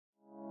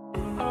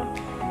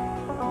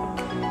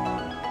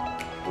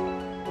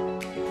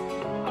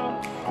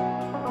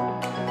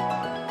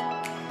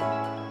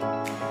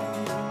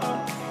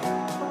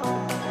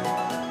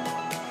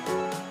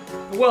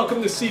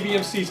welcome to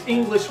CBMC's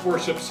English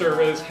worship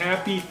service.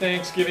 Happy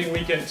Thanksgiving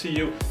weekend to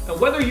you.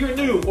 And whether you're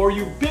new or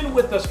you've been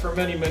with us for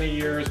many, many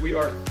years, we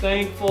are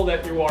thankful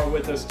that you are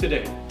with us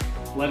today.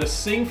 Let us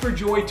sing for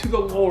joy to the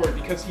Lord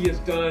because He has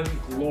done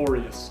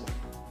gloriously.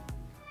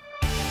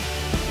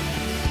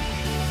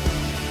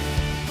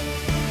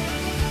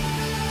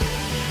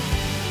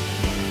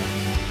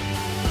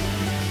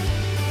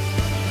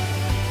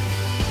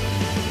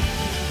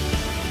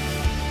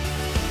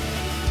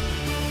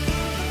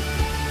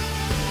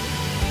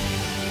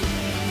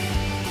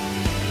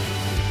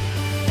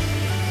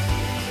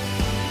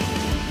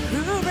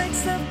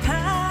 The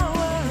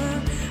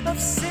power of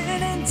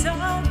sin and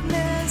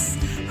darkness,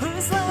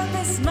 whose love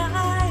is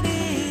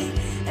mighty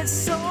and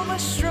so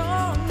much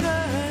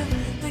stronger,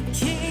 the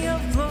King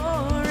of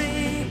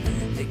glory,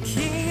 the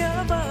King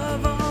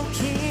above all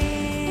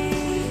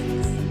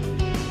kings,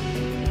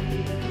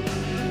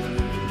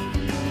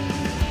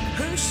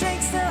 who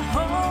shakes the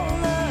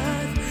whole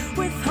earth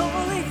with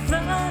holy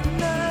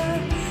thunder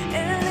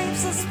and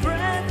leaves us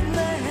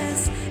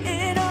breathless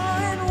in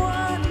awe and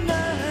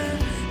wonder,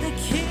 the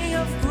King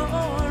of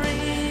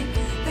glory,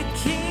 the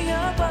King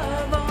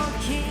above all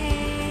kings.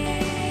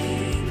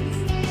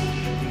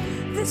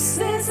 This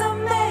is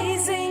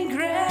amazing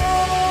grace.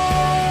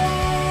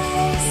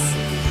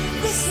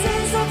 This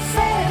is a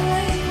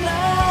failing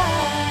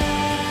love,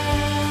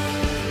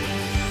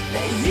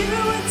 that you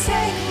would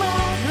take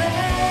my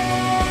place,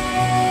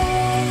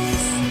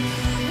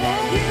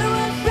 that you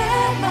would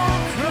bear my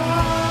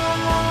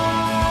cross,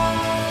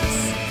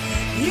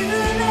 you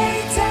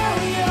laid down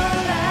your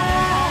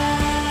life,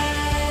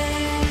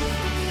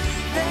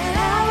 that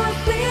I would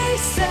be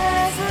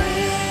set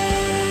free.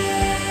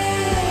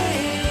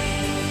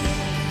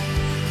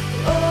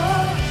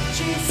 Oh,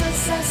 Jesus,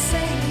 I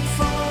sing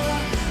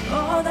for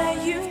all that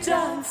you've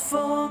done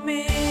for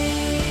me.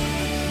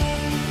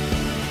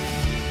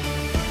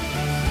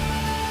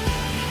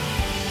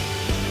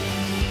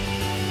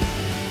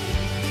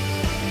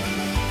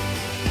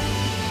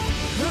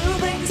 Who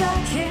brings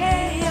our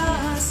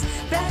chaos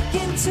back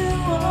into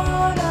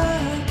order?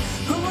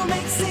 Who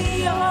makes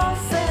the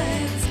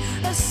orphans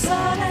a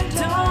son and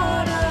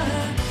daughter?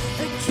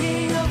 The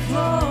King of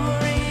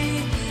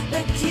glory,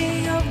 the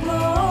King of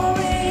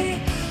glory,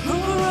 who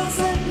rules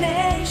the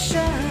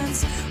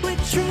nations with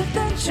truth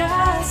and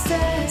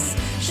justice,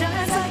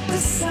 shines like the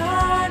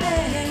sun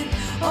in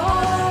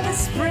all of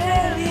His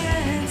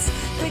brilliance.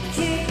 The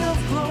King of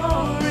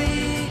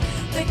glory,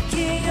 the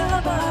King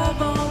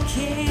above all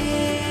kings.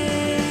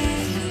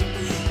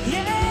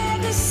 Yeah,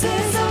 this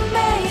is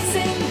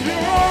amazing grace.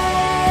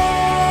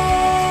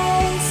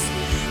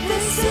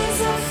 This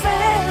is a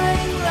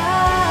failing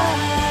love,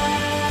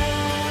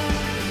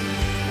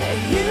 that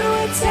you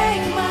would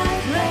take my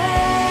place,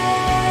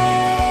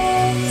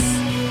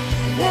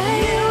 that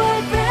you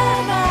would bear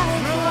my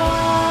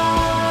cross,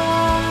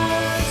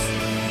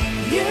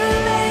 you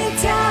laid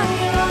down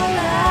your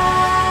life,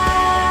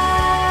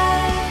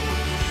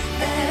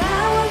 that I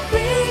would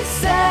be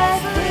set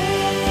free.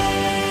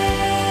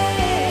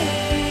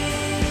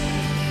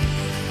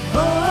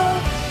 Oh,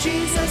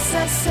 Jesus, I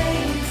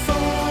sing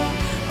for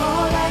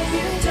all that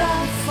you've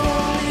done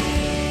for me.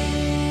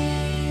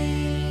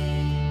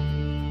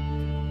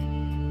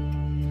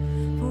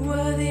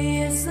 Worthy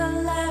is the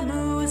Lamb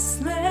who was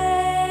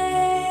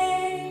slain.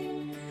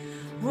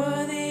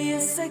 Worthy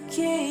is the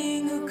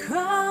King who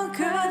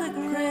conquered the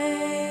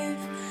grave.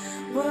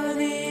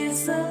 Worthy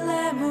is the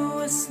Lamb who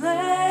was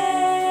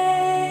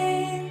slain.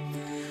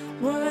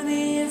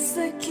 Worthy is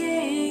the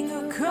King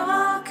who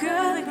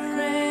conquered the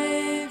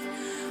grave.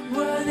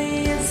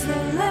 Worthy is the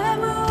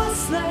Lamb who was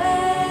slain.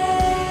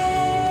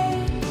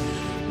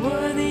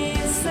 Worthy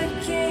is the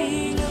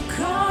King who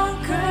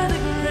conquered the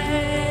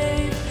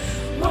grave.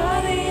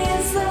 Worthy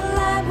is the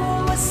Lamb who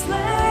was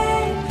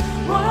slain.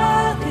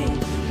 Worthy,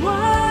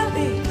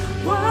 worthy,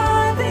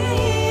 worthy.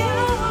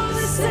 Oh,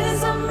 this is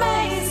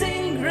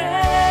amazing grace.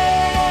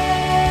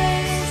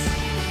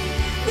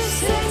 This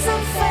is a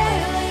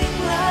failing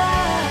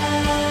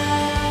love,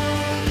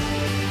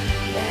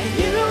 that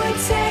you would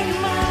take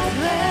my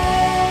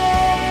place,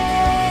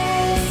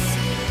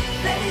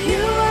 that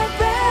you would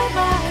bear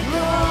my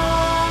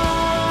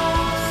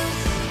cross,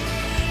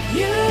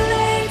 you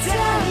laid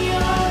down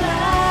your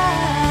life,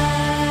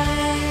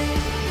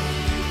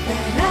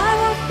 that I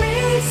would be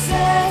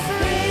set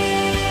free.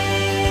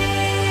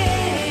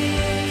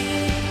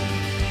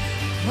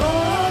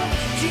 Oh,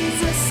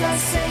 Jesus, I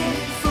sing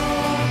for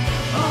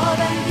all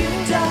that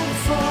you've done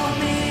for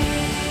me.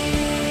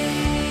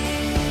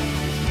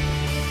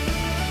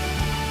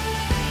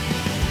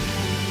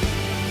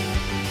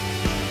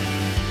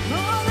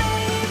 All that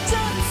you've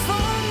done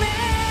for me.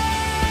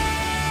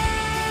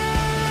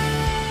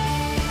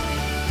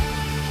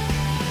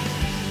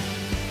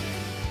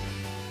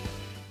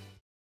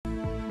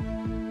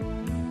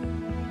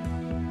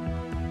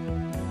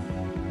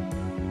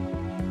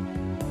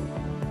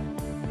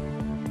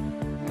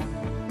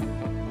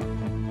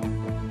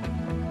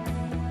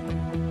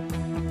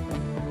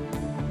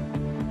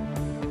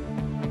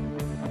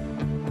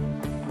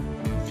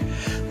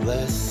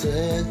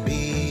 Blessed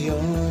be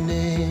your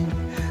name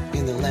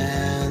in the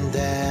land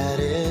that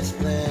is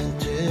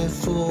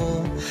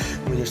plentiful,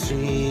 when your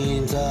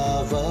streams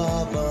of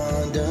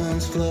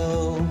abundance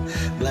flow.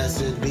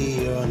 Blessed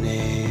be your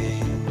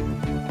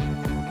name.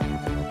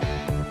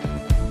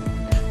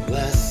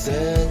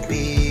 Blessed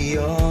be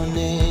your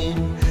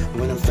name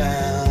when I'm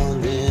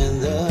found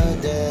in the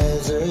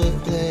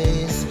desert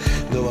place.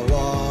 Though I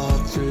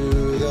walk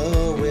through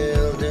the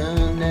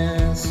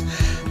wilderness,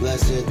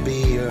 blessed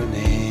be your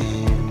name.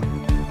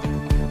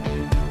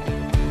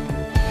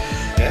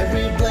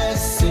 Every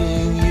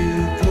blessing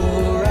you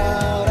pour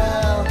out,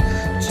 I'll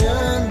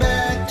turn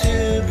back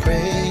to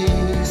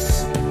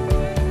praise.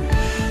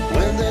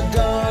 When the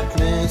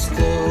darkness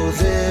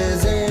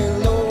closes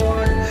in,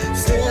 Lord,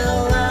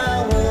 still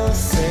I will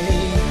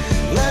say,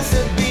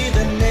 blessed be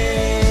the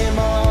name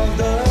of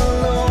the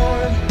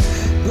Lord.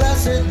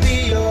 Blessed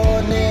be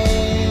your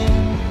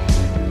name.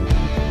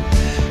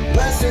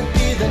 Blessed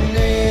be the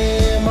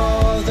name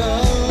of the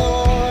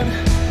Lord.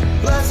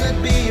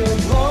 Blessed be your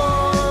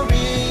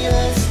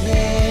glorious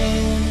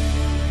name.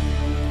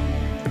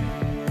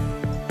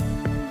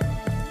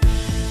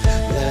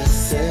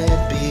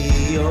 Blessed be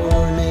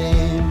your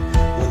name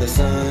when the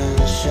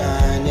sun's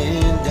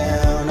shining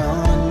down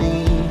on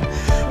me,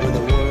 when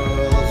the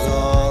world's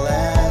all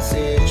as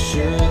it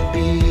should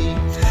be.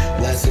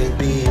 Blessed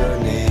be your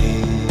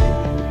name.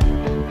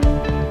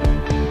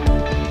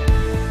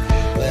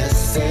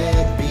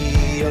 Blessed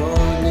be your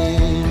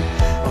name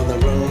on the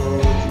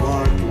road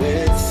marked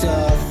with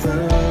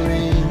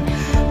suffering,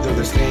 though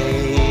there's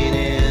pain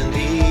in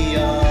the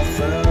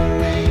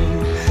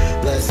offering.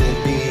 Blessed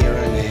be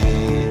your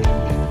name.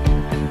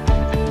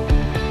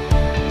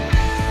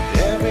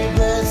 Every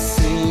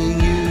blessing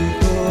you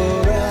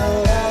pour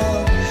out,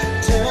 I'll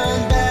turn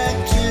back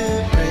to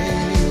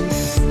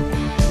praise.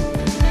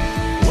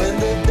 When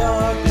the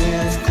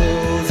darkness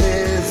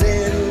closes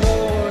in,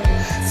 Lord,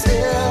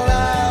 still I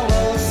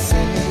will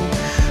sing.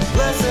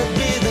 Blessed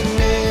be the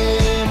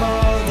name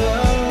of the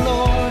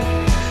Lord.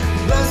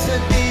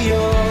 Blessed be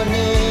your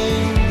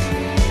name.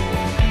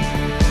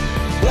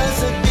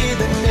 Blessed be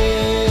the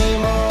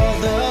name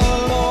of the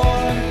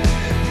Lord.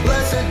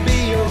 Blessed be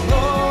your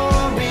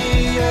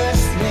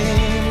glorious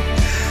name.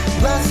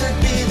 Blessed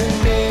be the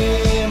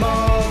name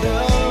of the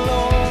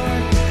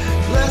Lord.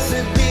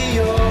 Blessed be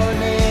your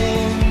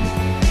name.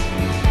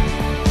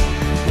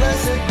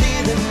 Blessed be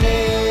the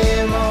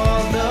name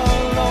of the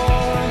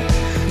Lord.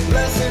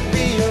 Blessed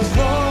be your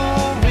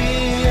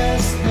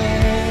glorious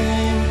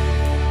name.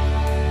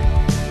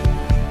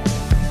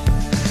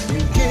 You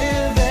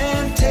give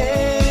and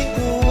take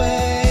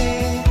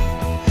away.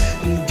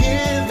 You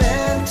give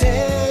and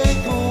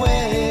take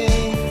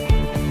away.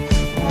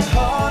 My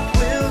heart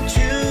will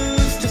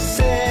choose to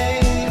say,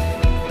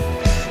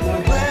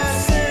 Lord,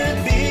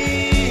 blessed be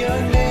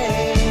your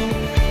name.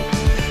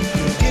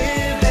 You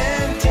give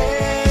and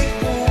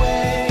take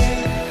away.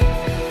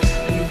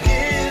 You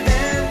give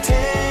and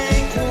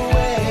take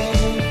away.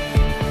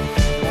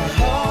 My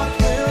heart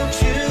will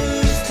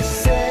choose to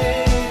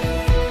say,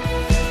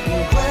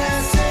 Lord,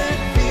 blessed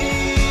be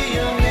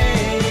your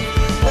name.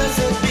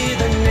 Blessed be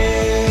the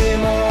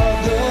name of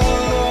the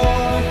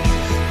Lord.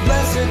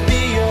 Blessed be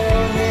your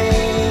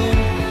name.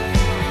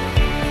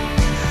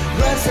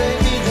 Blessed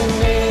be the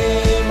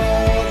name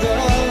of the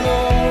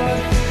Lord.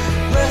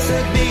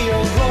 Blessed be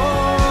your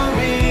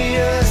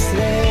glorious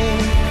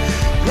name.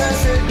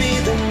 Blessed be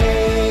the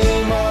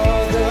name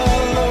of the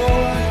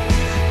Lord.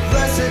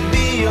 Blessed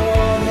be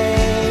your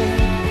name.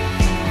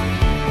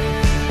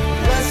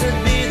 Blessed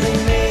be the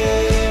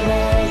name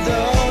of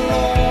the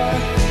Lord.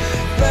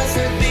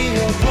 Blessed be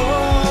your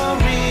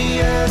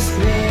glorious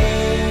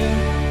name.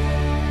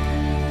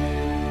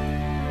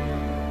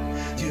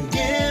 You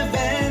give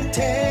and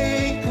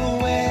take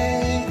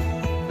away.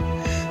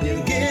 You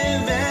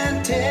give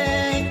and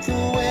take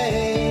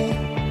away.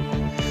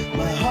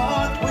 My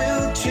heart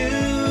will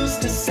choose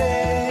to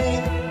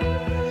say,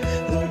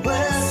 Lord,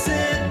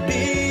 blessed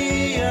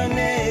be your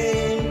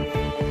name.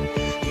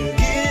 You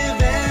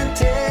give and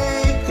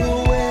take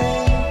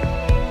away.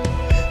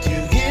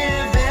 You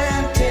give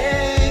and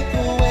take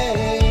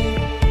away.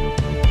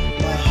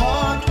 My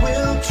heart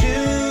will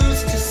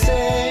choose to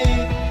say,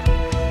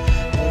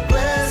 Lord,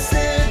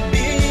 blessed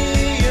be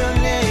your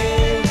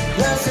name.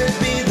 Blessed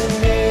be the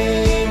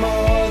name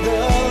of the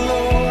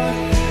Lord.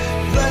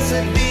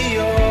 Blessed be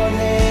your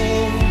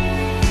name.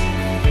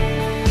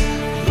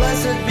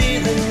 Blessed be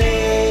the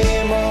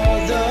name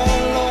of the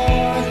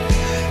Lord.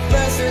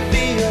 Blessed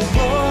be your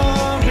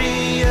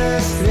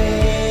glorious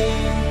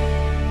name.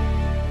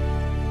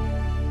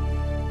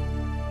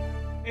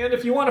 And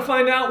if you want to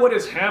find out what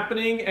is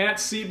happening at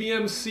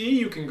CBMC,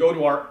 you can go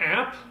to our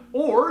app,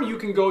 or you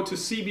can go to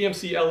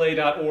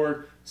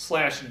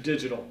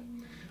cbmcla.org/digital.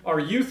 Our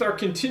youth are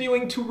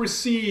continuing to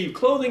receive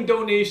clothing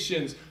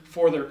donations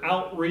for their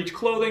outreach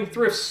clothing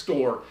thrift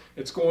store.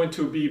 It's going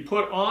to be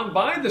put on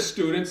by the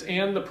students,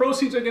 and the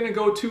proceeds are going to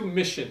go to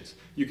missions.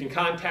 You can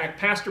contact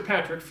Pastor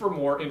Patrick for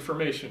more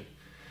information.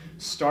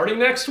 Starting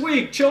next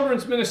week,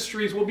 children's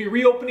ministries will be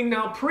reopening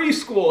now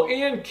preschool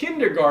and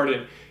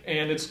kindergarten,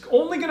 and it's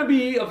only going to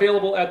be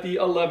available at the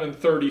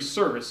 11:30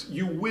 service.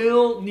 You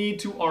will need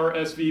to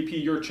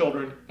RSVP your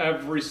children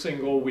every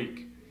single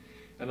week.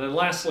 And then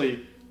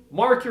lastly,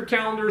 mark your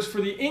calendars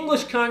for the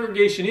English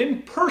congregation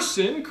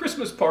in-person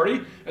Christmas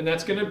party, and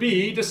that's going to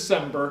be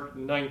December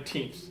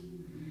 19th.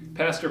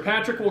 Pastor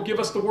Patrick will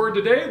give us the word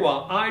today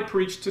while I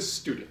preach to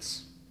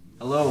students.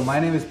 Hello, my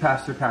name is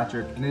Pastor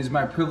Patrick, and it is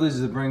my privilege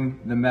to bring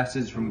the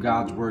message from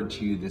God's Word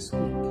to you this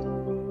week.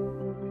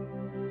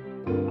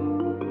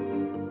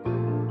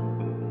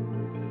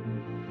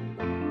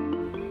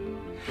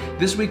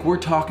 This week we're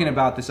talking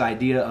about this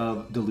idea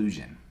of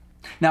delusion.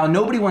 Now,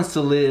 nobody wants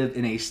to live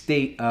in a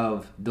state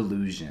of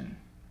delusion.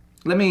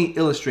 Let me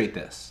illustrate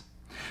this.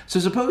 So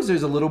suppose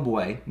there's a little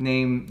boy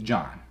named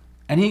John,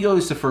 and he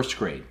goes to first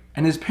grade,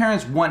 and his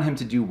parents want him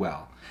to do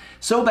well.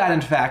 So bad,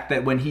 in fact,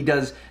 that when he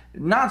does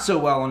not so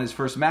well on his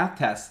first math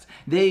test,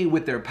 they,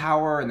 with their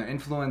power and their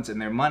influence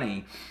and their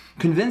money,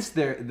 convince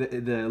the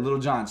little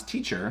John's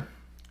teacher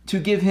to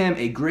give him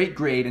a great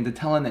grade and to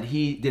tell him that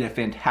he did a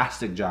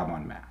fantastic job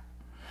on math.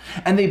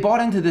 And they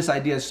bought into this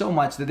idea so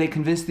much that they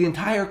convinced the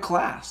entire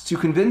class to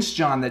convince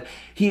John that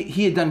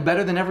he had done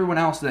better than everyone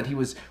else, that he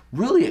was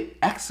really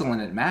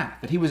excellent at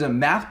math, that he was a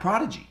math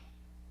prodigy.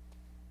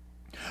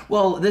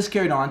 Well, this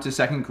carried on to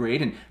second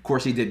grade, and of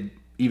course he did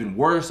even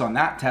worse on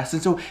that test.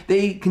 And so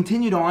they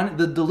continued on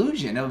the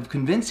delusion of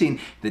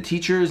convincing the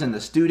teachers and the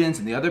students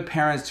and the other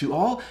parents to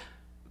all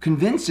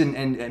convince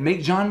and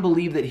make John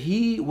believe that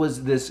he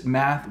was this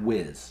math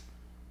whiz.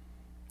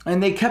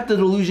 And they kept the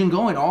delusion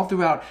going all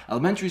throughout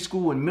elementary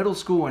school and middle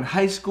school and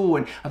high school,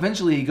 and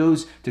eventually he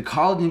goes to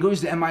college and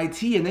goes to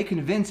MIT, and they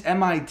convince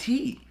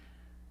MIT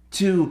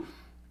to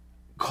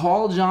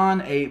call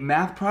John a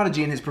math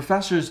prodigy, and his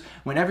professors,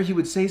 whenever he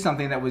would say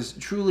something that was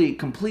truly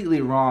completely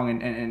wrong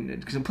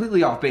and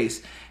completely off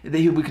base,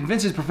 he would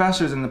convince his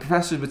professors, and the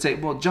professors would say,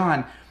 well,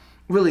 John,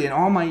 really, in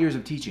all my years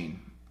of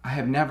teaching, I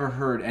have never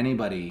heard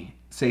anybody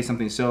say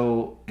something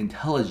so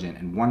intelligent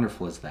and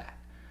wonderful as that.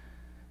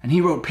 And he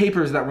wrote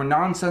papers that were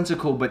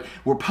nonsensical but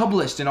were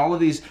published in all of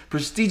these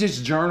prestigious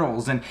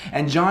journals.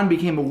 And John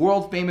became a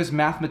world-famous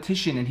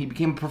mathematician, and he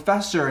became a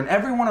professor, and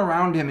everyone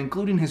around him,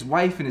 including his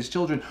wife and his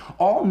children,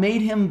 all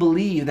made him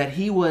believe that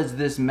he was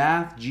this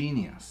math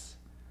genius.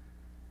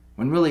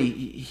 When really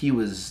he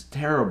was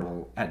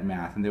terrible at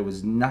math, and there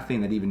was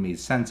nothing that even made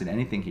sense in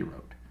anything he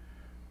wrote.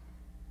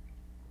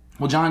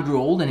 Well, John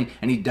grew old and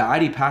he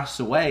died, he passed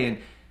away, and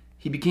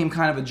he became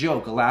kind of a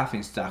joke, a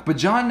laughingstock. But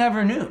John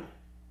never knew.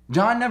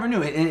 John never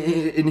knew.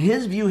 In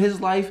his view, his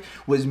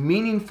life was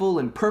meaningful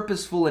and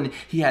purposeful, and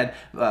he had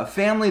a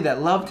family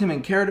that loved him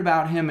and cared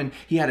about him, and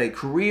he had a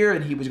career,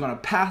 and he was going to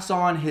pass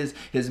on his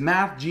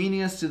math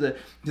genius to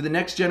the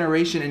next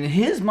generation. And in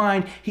his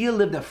mind, he had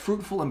lived a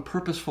fruitful and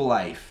purposeful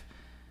life.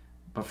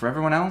 But for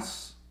everyone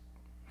else,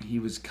 he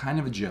was kind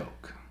of a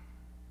joke.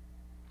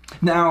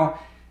 Now,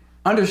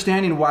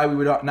 understanding why we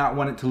would not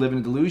want it to live in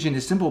a delusion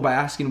is simple by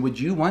asking, would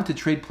you want to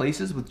trade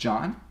places with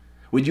John?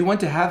 Would you want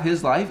to have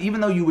his life,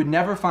 even though you would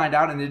never find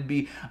out, and you'd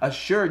be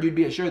assured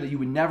that you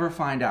would never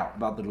find out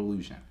about the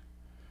delusion?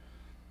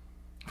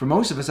 For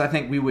most of us, I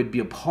think we would be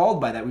appalled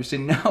by that. We would say,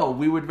 no,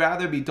 we would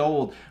rather be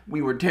told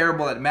we were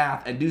terrible at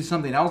math and do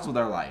something else with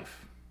our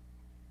life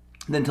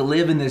than to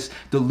live in this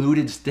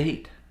deluded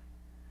state.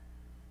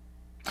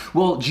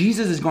 Well,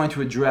 Jesus is going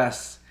to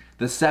address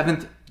the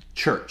seventh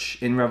church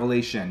in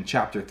Revelation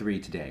chapter 3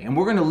 today. And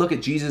we're going to look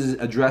at Jesus'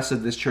 address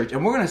of this church,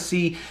 and we're going to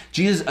see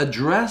Jesus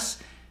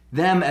address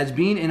them as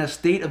being in a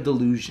state of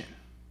delusion,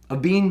 of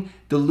being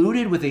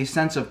deluded with a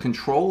sense of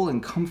control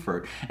and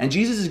comfort. And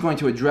Jesus is going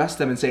to address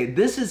them and say,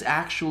 this is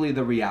actually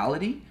the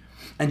reality.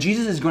 And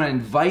Jesus is going to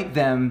invite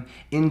them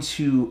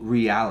into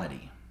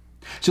reality.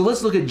 So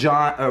let's look at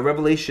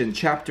Revelation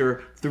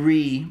chapter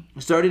 3,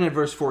 starting in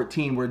verse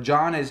 14, where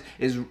John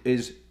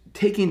is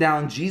taking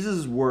down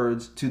Jesus'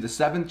 words to the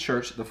seventh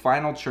church, the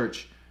final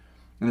church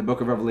in the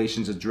book of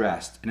Revelation is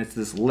addressed. And it's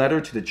this letter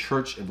to the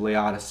church of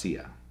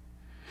Laodicea.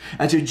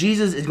 And so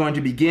Jesus is going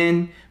to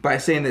begin by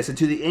saying this, and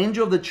to the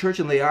angel of the church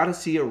in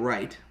Laodicea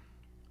write,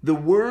 the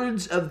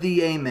words of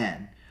the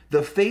Amen,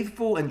 the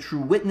faithful and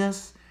true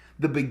witness,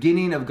 the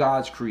beginning of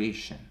God's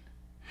creation.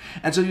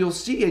 And so you'll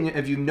see, and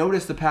if you've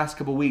noticed the past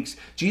couple weeks,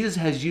 Jesus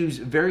has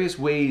used various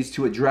ways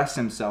to address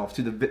himself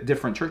to the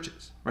different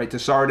churches, right? To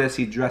Sardis,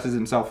 he addresses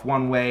himself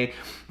one way,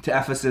 to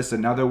Ephesus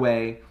another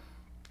way.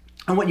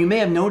 And what you may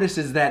have noticed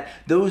is that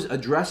those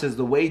addresses,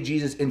 the way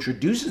Jesus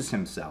introduces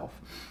himself,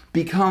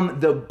 become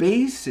the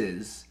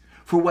basis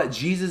for what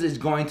Jesus is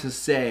going to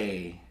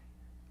say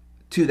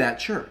to that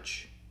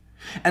church.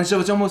 And so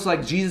it's almost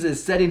like Jesus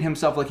is setting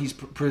himself, like he's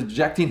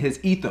projecting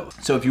his ethos.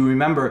 So if you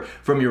remember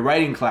from your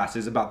writing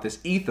classes about this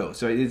ethos,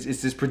 so it's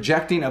this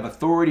projecting of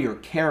authority or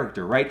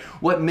character, right?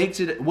 What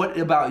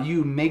about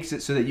you makes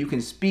it so that you can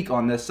speak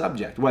on this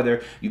subject,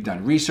 whether you've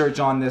done research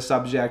on this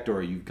subject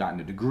or you've gotten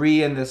a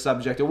degree in this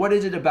subject, or what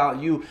is it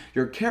about you,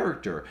 your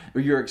character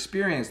or your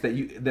experience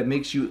that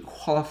makes you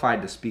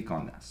qualified to speak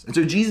on this? And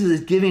so Jesus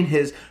is giving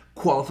his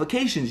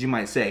qualifications, you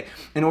might say,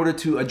 in order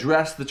to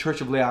address the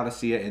church of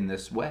Laodicea in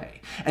this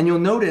way. And you'll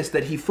notice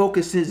that he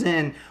focuses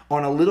in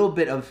on a little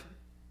bit of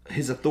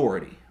his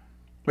authority.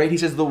 Right? He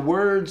says the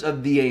words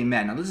of the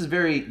amen. Now this is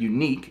very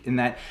unique in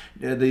that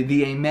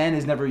the amen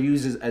is never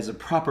used as a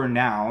proper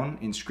noun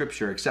in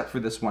Scripture except for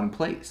this one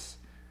place.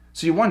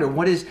 So you wonder,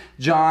 what is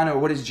John or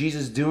what is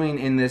Jesus doing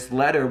in this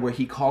letter where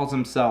he calls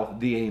himself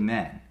the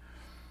amen?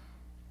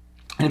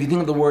 And if you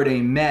think of the word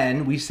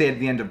amen, we say at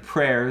the end of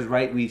prayers,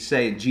 right? We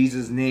say in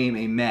Jesus' name,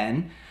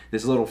 amen.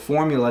 This little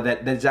formula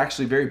that's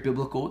actually very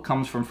biblical. It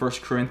comes from 1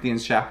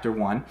 Corinthians chapter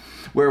 1,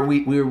 where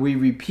we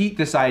repeat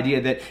this idea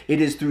that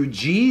it is through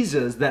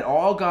Jesus that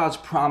all God's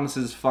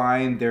promises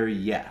find their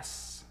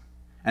yes.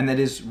 And that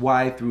is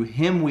why through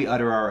him we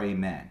utter our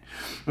amen.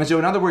 And so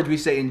in other words, we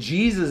say in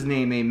Jesus'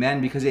 name,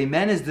 amen, because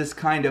amen is this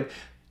kind of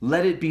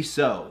let it be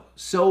so.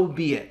 So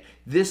be it.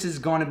 This is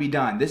going to be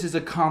done. This is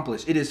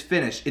accomplished. It is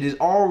finished. It is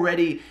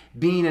already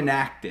being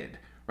enacted.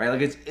 Right?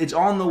 Like it's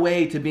on the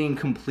way to being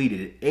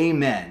completed.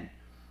 Amen.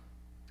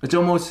 It's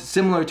almost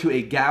similar to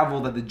a gavel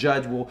that the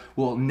judge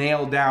will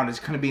nail down. It's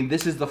kind of being,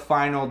 this is the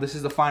final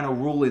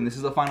ruling, this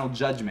is the final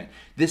judgment.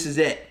 This is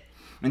it.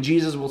 And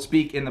Jesus will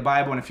speak in the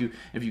Bible, and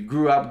if you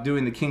grew up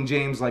doing the King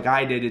James like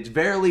I did, it's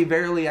verily,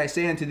 verily I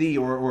say unto thee,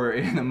 or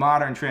in the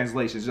modern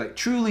translations, it's like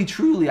truly,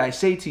 truly I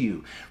say to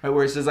you. Right?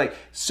 Where it says like,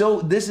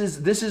 so this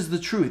is the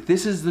truth.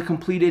 This is the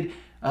completed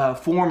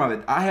form of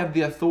it. I have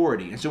the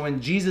authority. And so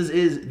when Jesus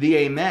is the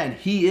amen,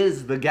 he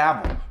is the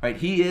gavel, right?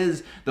 He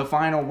is the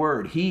final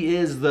word. He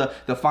is the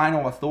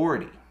final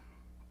authority.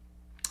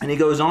 And he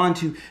goes on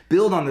to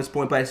build on this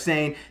point by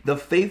saying the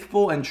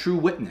faithful and true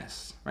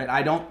witness, right?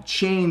 I don't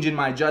change in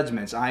my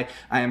judgments. I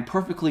am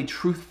perfectly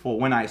truthful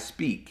when I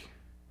speak.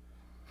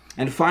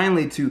 And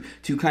finally,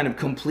 to kind of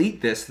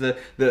complete this, the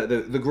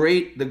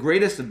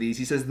greatest of these,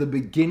 he says the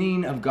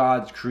beginning of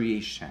God's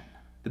creation.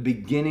 The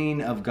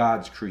beginning of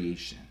God's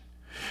creation.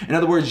 In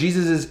other words,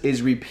 Jesus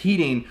is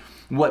repeating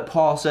what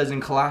Paul says in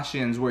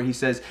Colossians, where he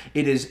says,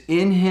 it is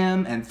in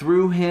him and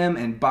through him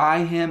and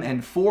by him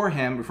and for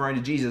him, referring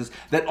to Jesus,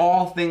 that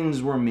all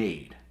things were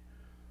made.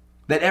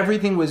 That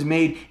everything was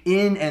made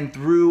in and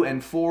through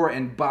and for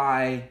and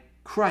by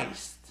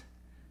Christ.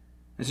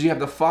 And so you have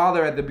the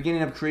Father at the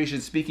beginning of creation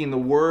speaking the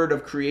word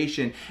of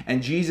creation,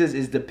 and Jesus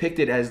is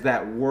depicted as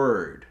that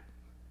word.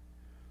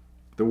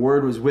 The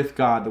Word was with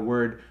God, the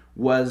Word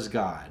was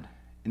God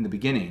in the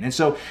beginning. And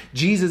so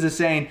Jesus is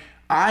saying,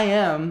 I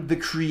am the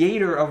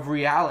creator of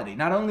reality.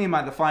 Not only am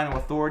I the final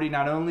authority,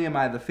 not only am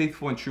I the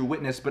faithful and true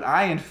witness, but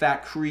I in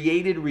fact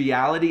created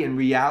reality, and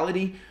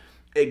reality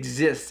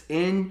exists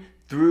in,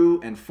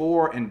 through, and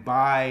for, and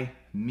by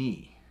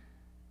me.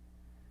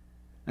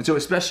 And so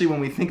especially when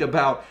we think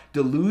about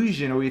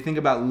delusion, or we think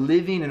about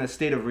living in a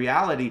state of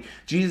reality,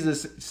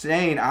 Jesus is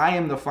saying, I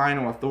am the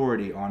final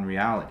authority on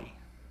reality.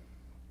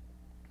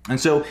 And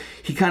so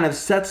he kind of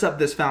sets up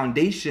this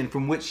foundation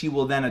from which he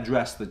will then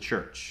address the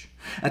church.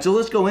 And so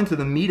let's go into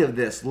the meat of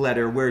this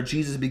letter, where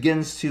Jesus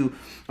begins to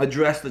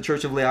address the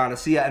church of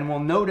Laodicea. And we'll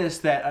notice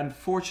that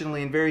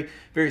unfortunately and very,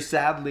 very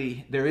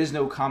sadly, there is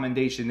no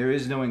commendation, there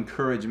is no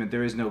encouragement,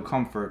 there is no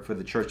comfort for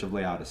the church of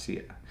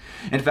Laodicea.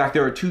 In fact,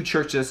 there are two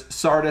churches,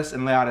 Sardis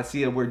and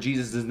Laodicea, where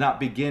Jesus does not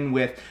begin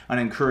with an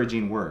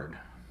encouraging word.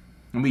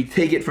 And we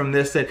take it from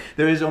this that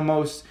there is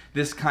almost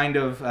this kind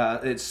of,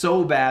 it's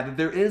so bad that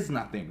there is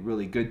nothing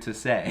really good to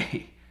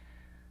say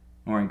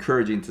or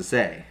encouraging to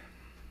say.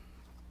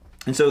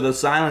 And so the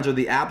silence or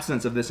the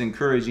absence of this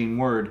encouraging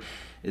word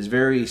is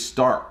very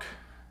stark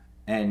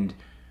and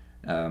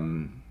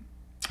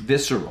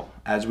visceral,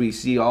 as we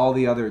see all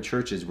the other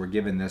churches were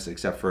given this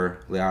except for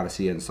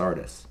Laodicea and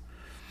Sardis.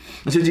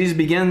 And so Jesus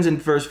begins in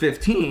verse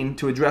 15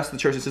 to address the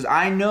church and says,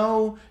 I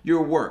know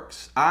your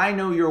works. I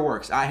know your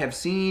works. I have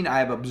seen, I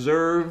have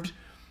observed,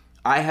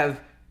 I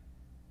have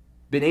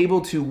been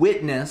able to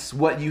witness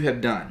what you have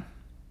done.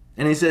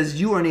 And he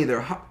says, you are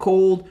neither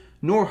cold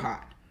nor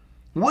hot.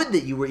 Would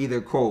that you were either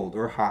cold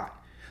or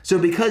hot. So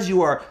because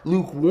you are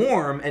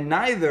lukewarm and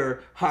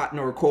neither hot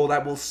nor cold, I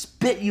will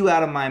spit you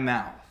out of my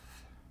mouth.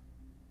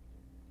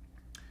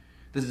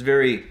 This is a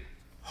very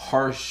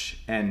harsh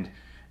and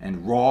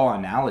raw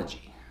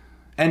analogy.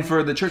 And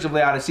for the church of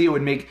Laodicea, it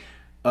would make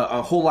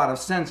a whole lot of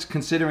sense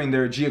considering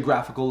their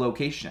geographical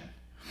location.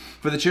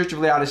 For the church of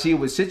Laodicea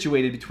was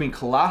situated between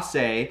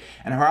Colossae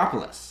and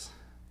Hierapolis.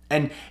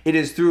 And it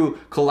is through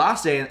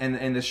Colossae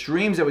and the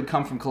streams that would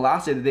come from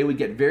Colossae that they would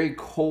get very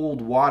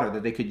cold water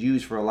that they could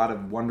use for a lot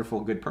of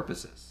wonderful good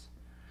purposes.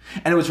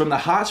 And it was from the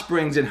hot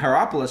springs in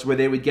Hierapolis where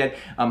they would get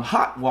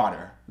hot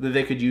water that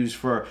they could use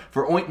for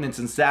ointments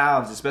and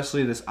salves,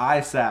 especially this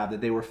eye salve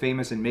that they were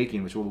famous in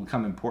making, which will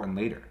become important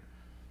later.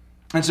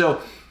 And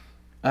so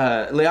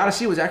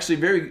Laodicea was actually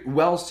very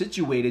well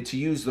situated to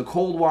use the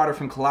cold water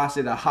from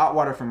Colossae, the hot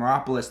water from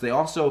Hierapolis. They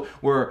also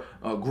were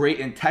great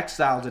in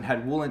textiles and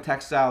had woolen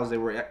textiles. They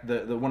were one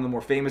of the more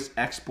famous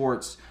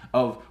exports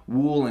of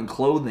wool and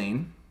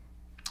clothing.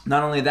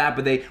 Not only that,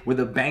 but they were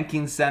the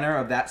banking center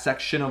of that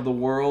section of the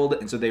world.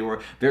 And so they were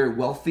very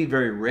wealthy,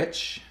 very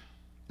rich.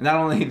 And not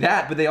only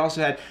that, but they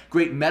also had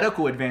great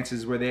medical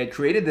advances where they had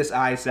created this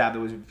eye salve that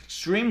was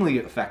extremely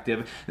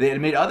effective. They had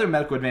made other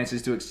medical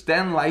advances to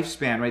extend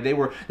lifespan, right? They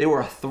were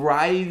a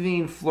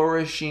thriving,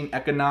 flourishing,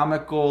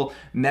 economical,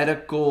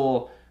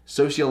 medical,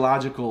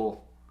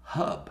 sociological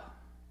hub.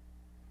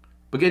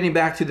 But getting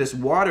back to this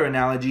water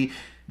analogy,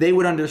 they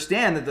would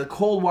understand that the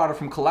cold water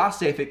from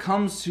Colossae, if it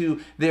comes to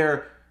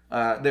their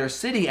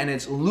city and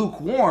it's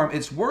lukewarm,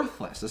 it's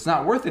worthless. It's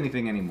not worth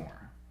anything anymore.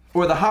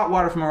 Or the hot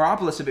water from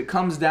Hierapolis, if it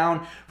comes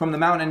down from the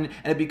mountain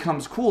and it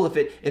becomes cool, if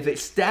it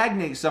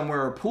stagnates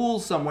somewhere or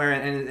pools somewhere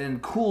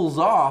and cools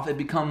off, it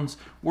becomes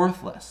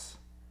worthless.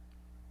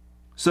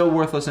 So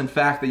worthless, in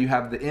fact, that you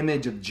have the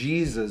image of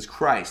Jesus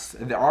Christ,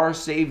 our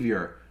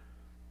Savior,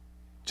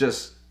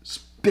 just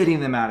spitting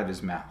them out of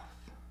his mouth.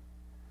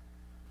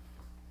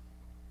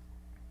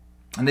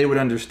 And they would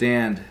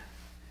understand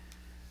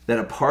that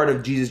a part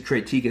of Jesus'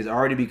 critique is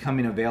already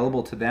becoming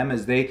available to them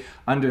as they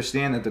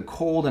understand that the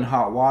cold and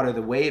hot water,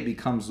 the way it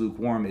becomes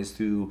lukewarm is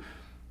through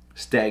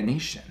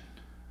stagnation,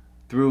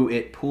 through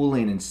it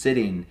pooling and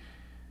sitting,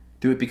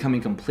 through it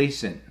becoming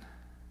complacent.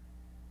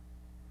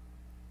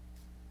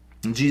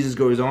 And Jesus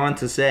goes on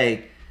to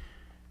say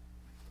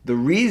the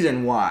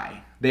reason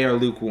why they are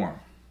lukewarm.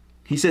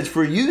 He says,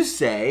 "For you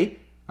say,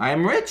 I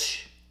am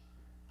rich,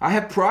 I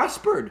have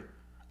prospered,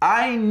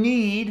 I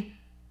need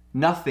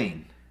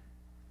nothing.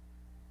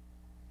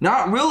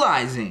 Not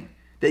realizing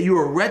that you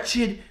are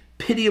wretched,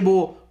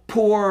 pitiable,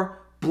 poor,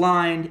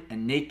 blind,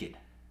 and naked."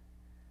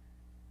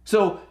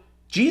 So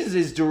Jesus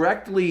is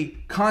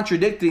directly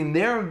contradicting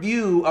their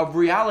view of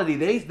reality.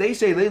 They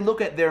say, they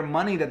look at their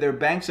money that their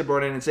banks have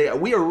brought in and say,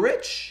 we are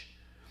rich.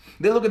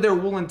 They look at their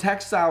woolen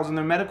textiles and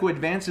their medical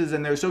advances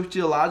and their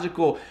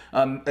sociological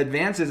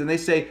advances and they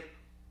say,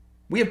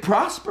 we have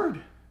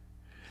prospered.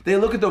 They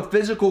look at the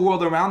physical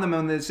world around them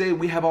and they say,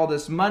 we have all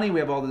this money, we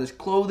have all this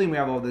clothing, we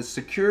have all this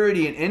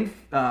security and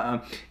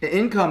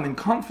income and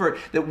comfort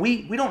that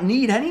we don't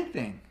need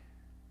anything.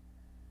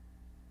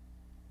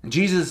 And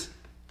Jesus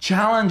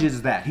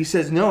challenges that. He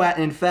says, no,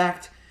 in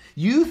fact,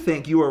 you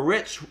think you are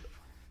rich.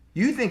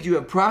 You think you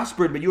have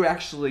prospered, but you're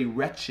actually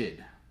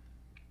wretched,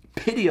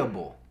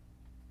 pitiable.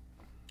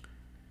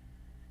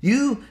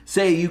 You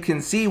say you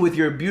can see with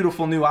your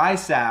beautiful new eye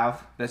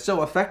salve that's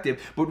so effective,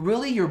 but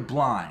really you're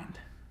blind.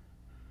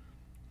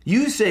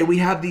 You say we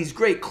have these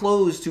great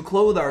clothes to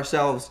clothe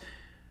ourselves.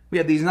 We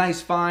have these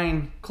nice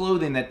fine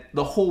clothing that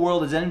the whole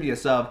world is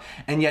envious of,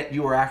 and yet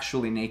you are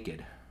actually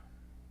naked.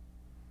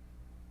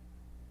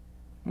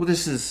 Well,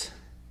 this is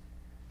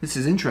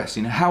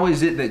interesting. How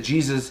is it that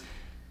Jesus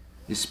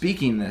is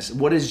speaking this?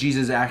 What is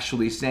Jesus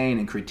actually saying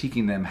and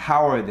critiquing them?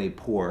 How are they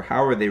poor?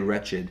 How are they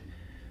wretched?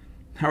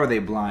 How are they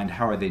blind?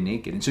 How are they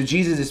naked? And so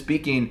Jesus is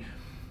speaking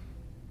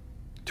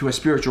to a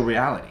spiritual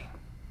reality.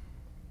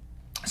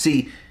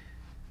 See,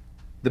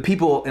 the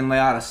people in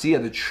Laodicea,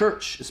 the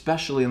church,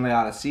 especially in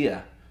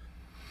Laodicea,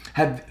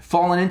 have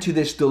fallen into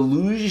this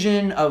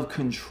delusion of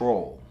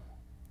control.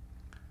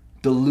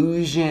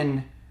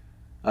 Delusion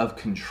of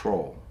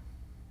control.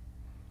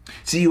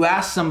 See, you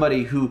ask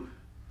somebody who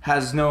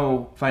has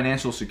no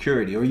financial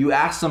security, or you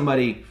ask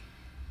somebody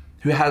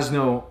who has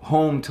no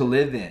home to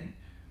live in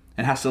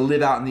and has to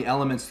live out in the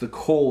elements, the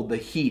cold, the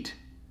heat.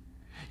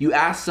 You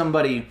ask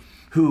somebody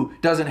who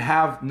doesn't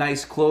have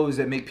nice clothes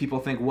that make people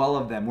think well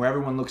of them, where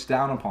everyone looks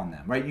down upon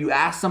them, right? You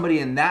ask somebody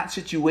in that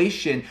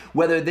situation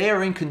whether they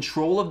are in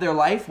control of their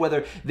life,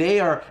 whether they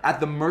are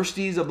at the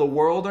mercies of the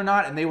world or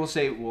not, and they will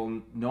say,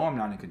 well, no, I'm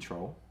not in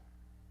control.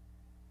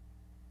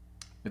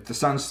 If the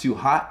sun's too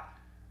hot,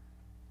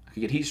 I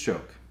could get heat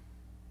stroke.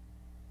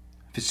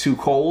 If it's too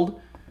cold,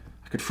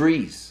 I could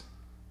freeze.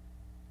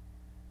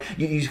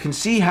 You can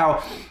see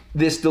how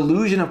this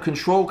delusion of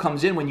control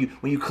comes in when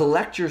you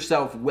collect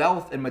yourself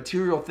wealth and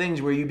material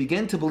things, where you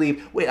begin to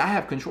believe, wait, I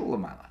have control of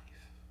my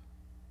life.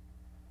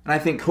 And I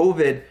think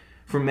COVID,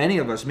 for many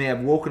of us, may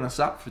have woken us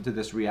up to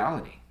this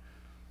reality.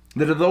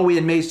 That although we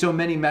had made so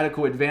many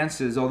medical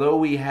advances, although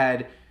we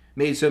had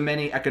made so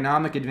many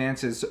economic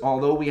advances,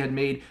 although we had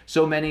made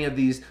so many of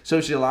these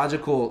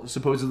sociological,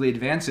 supposedly,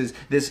 advances,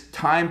 this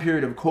time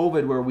period of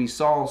COVID where we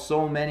saw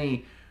so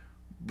many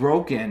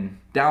broken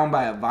down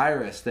by a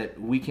virus that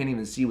we can't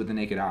even see with the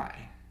naked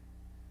eye.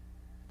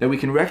 That we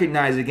can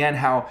recognize again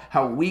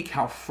how weak,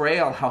 how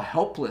frail, how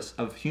helpless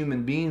of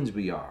human beings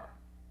we are.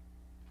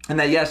 And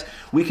that yes,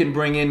 we can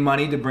bring in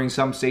money to bring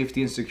some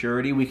safety and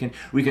security. We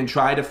can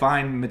try to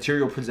find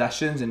material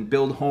possessions and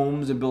build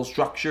homes and build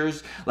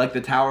structures like the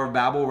Tower of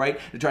Babel, right?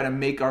 To try to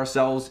make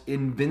ourselves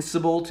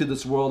invincible to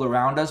this world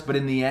around us. But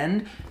in the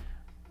end,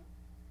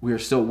 we are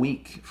so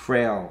weak,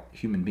 frail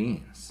human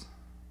beings.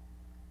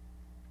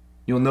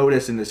 You'll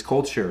notice in this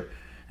culture,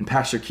 and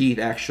Pastor Keith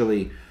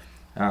actually,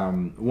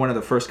 one of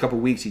the first couple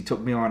weeks, he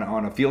took me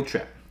on a field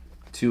trip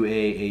to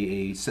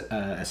a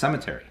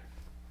cemetery.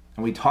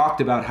 And we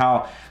talked about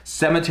how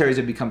cemeteries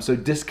have become so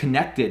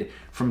disconnected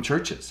from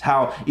churches.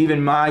 How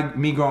even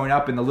me growing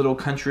up in the little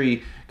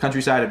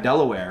countryside of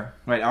Delaware,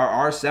 right?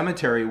 Our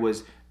cemetery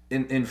was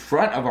in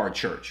front of our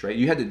church, right?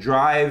 You had to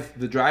drive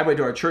the driveway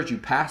to our church. You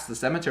passed the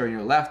cemetery on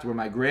your left where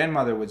my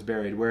grandmother was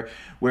buried, where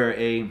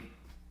a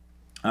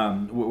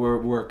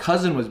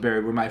cousin was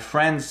buried, where my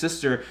friend's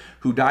sister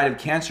who died of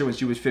cancer when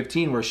she was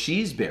 15, where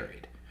she's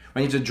buried.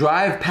 Right? You have to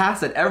drive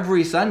past it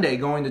every Sunday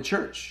going to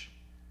church.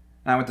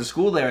 And I went to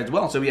school there as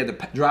well, so we had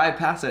to drive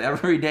past it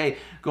every day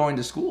going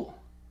to school.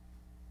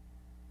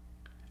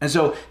 And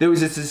so there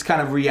was this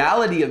kind of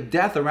reality of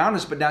death around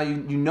us, but now you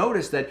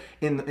notice that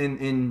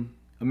in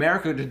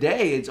America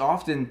today, it's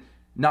often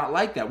not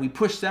like that. We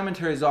push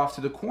cemeteries off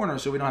to the corner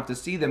so we don't have to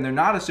see them. They're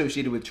not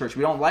associated with church.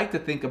 We don't like to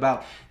think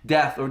about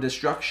death or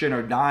destruction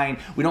or dying.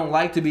 We don't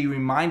like to be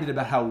reminded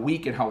about how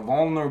weak and how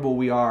vulnerable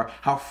we are,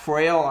 how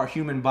frail our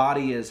human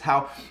body is,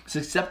 how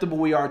susceptible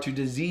we are to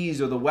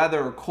disease or the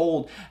weather or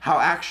cold, how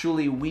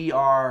actually we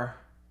are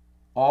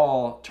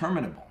all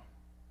terminable.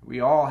 We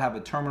all have a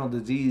terminal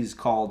disease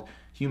called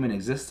human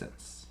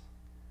existence.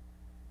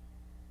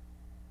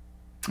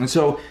 And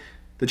so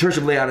the church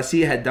of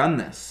Laodicea had done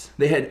this.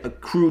 They had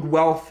accrued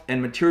wealth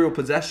and material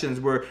possessions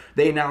where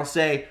they now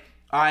say,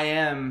 I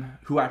am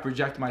who I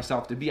project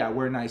myself to be. I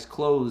wear nice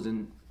clothes,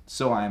 and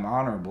so I am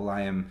honorable.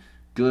 I am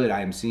good.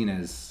 I am seen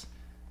as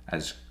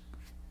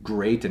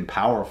great and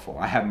powerful.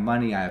 I have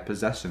money. I have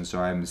possessions, so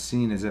I am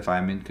seen as if I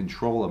am in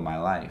control of my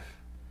life.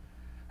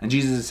 And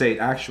Jesus is saying,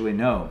 actually,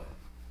 no.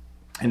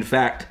 In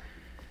fact,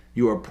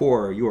 you are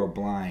poor, you are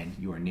blind,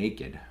 you are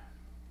naked.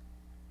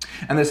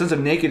 And the sense of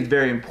naked is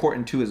very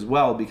important too as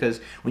well, because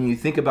when you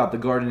think about the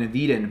Garden of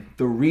Eden,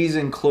 the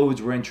reason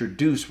clothes were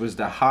introduced was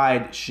to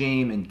hide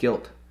shame and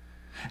guilt.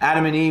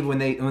 Adam and Eve, when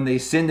they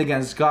sinned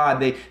against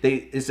God,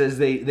 it says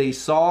they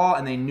saw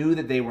and they knew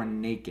that they were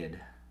naked.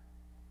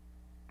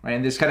 Right?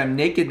 And this kind of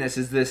nakedness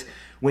is this: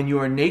 when you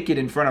are naked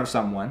in front of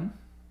someone,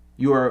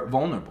 you are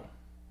vulnerable.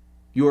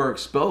 You are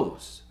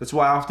exposed. That's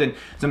why often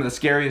some of the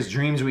scariest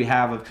dreams we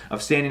have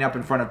of standing up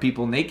in front of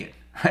people naked.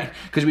 Right?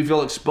 Because we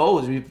feel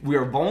exposed. We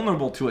are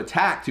vulnerable to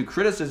attack, to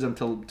criticism,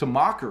 to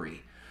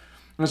mockery.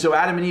 And so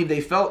Adam and Eve,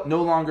 they felt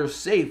no longer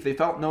safe. They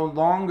felt no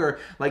longer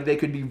like they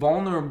could be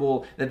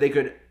vulnerable, that they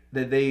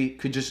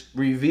could just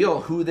reveal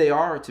who they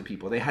are to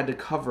people. They had to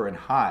cover and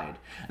hide.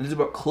 And this is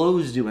what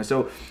clothes do. And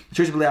so the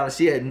Church of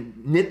Laodicea had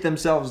knit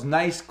themselves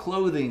nice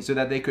clothing so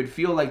that they could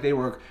feel like they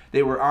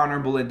were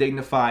honorable and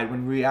dignified,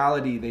 when in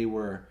reality they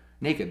were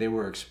naked. They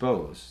were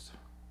exposed.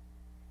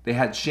 They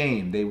had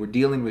shame. They were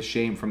dealing with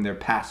shame from their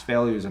past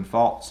failures and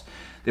faults.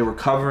 They were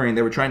trying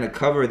to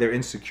cover their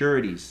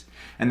insecurities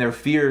and their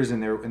fears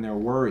and their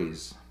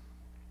worries.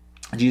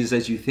 Jesus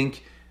says, you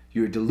think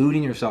you're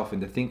deluding yourself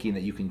into thinking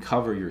that you can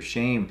cover your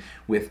shame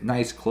with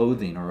nice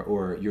clothing,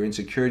 or your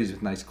insecurities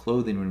with nice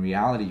clothing, when in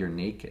reality you're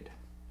naked.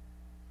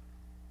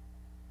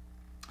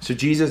 So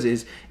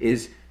Jesus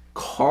is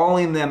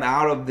calling them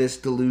out of this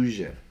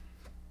delusion.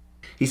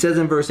 He says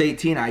in verse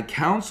 18, I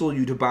counsel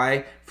you to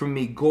buy from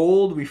me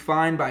gold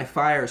refined by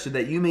fire, so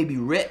that you may be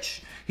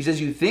rich. He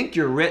says you think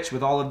you're rich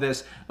with all of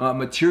this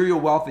material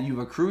wealth that you've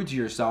accrued to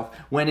yourself,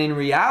 when in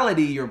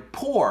reality you're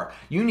poor.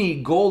 You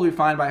need gold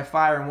refined by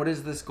fire. And what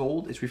is this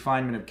gold? It's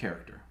refinement of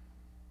character.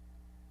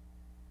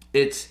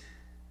 It's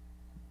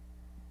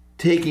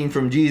taking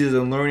from Jesus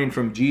and learning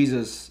from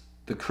Jesus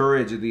the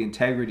courage, the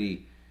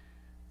integrity,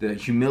 the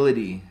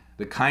humility,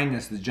 the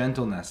kindness, the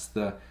gentleness,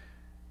 the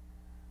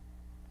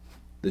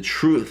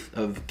truth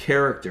of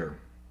character,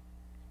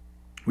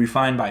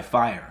 refined by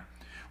fire,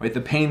 right?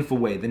 The painful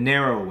way, the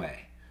narrow way,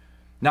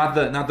 not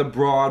the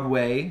broad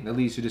way that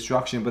leads to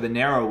destruction, but the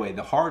narrow way,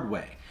 the hard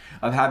way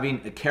of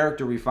having a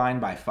character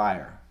refined by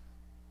fire.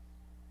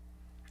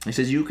 He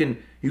says you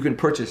can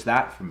purchase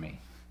that from me,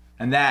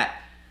 and that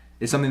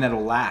is something that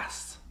will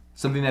last,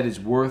 something that is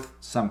worth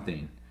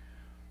something.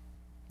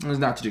 It's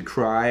not to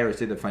decry or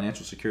say that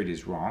financial security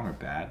is wrong or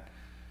bad.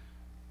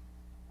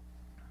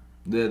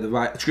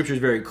 The scripture is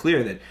very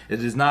clear that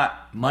it is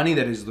not money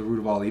that is the root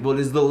of all evil. It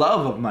is the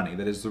love of money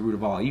that is the root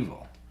of all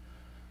evil.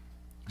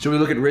 So we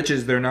look at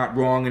riches, they're not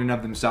wrong in and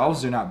of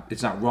themselves.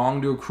 It's not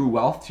wrong to accrue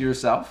wealth to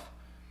yourself.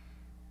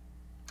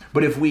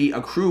 But if we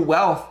accrue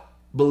wealth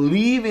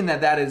believing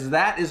that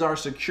is our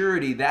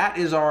security, that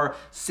is our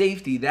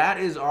safety, that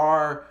is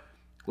our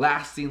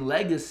lasting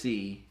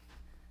legacy,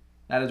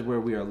 that is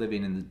where we are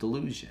living in the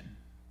delusion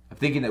of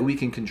thinking that we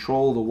can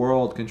control the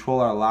world,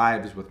 control our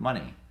lives with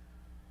money.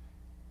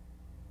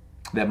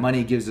 That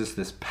money gives us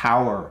this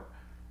power.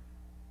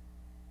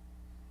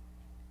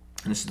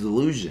 And it's a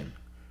delusion.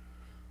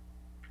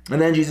 And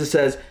then Jesus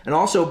says, and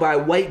also buy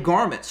white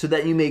garments, so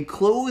that you may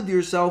clothe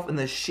yourself, and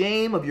the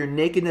shame of your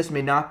nakedness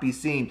may not be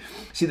seen.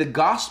 See, the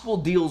gospel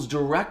deals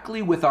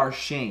directly with our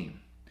shame.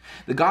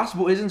 The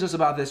gospel isn't just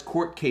about this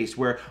court case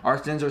where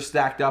our sins are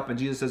stacked up and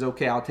Jesus says,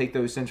 okay, I'll take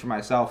those sins for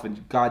myself,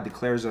 and God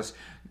declares us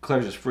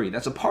free.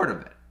 That's a part of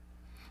it.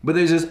 But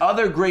there's this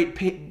other great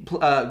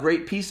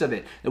piece of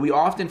it that we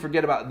often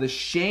forget about, the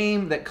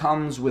shame that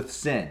comes with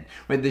sin,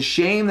 right? The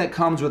shame that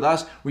comes with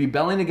us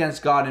rebelling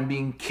against God and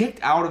being kicked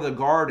out of the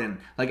garden,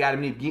 like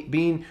Adam and Eve,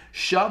 being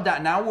shoved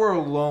out. Now we're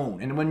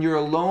alone. And when you're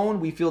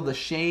alone, we feel the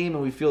shame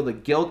and we feel the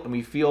guilt and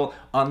we feel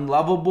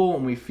unlovable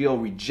and we feel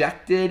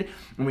rejected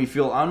and we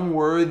feel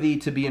unworthy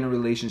to be in a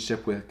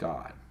relationship with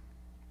God.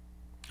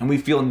 And we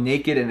feel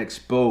naked and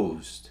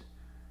exposed.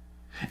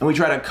 And we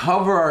try to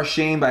cover our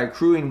shame by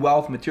accruing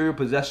wealth, material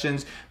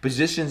possessions,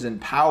 positions,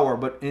 and power.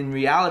 But in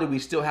reality, we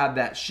still have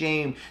that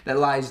shame that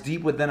lies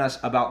deep within us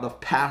about the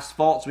past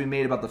faults we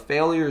made, about the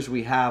failures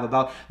we have,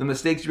 about the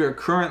mistakes we are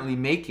currently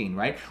making,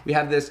 right? We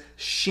have this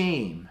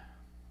shame.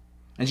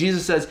 And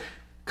Jesus says,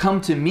 come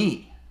to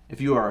me if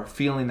you are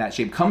feeling that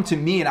shame. Come to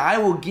me and I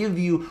will give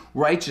you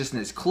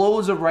righteousness,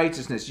 clothes of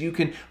righteousness. You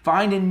can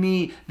find in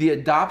me the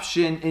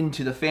adoption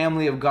into the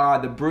family of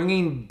God, the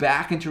bringing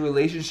back into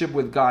relationship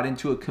with God,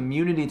 into a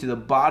community, into the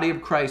body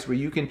of Christ, where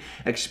you can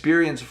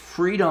experience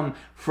freedom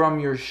from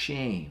your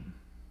shame.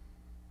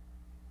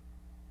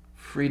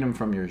 Freedom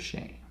from your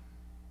shame.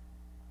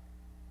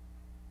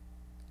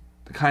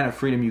 The kind of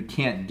freedom you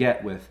can't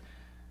get with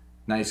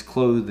nice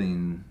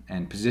clothing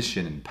and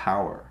position and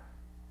power.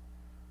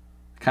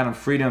 Kind of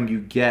freedom you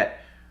get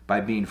by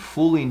being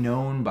fully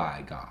known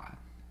by God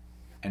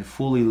and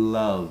fully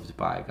loved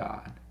by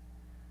God.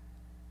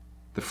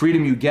 The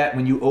freedom you get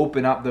when you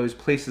open up those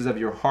places of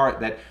your heart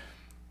that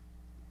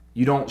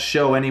you don't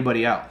show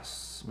anybody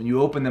else. When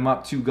you open them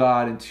up to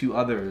God and to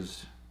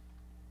others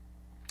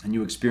and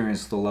you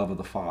experience the love of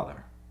the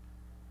Father.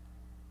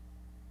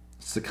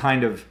 It's the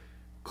kind of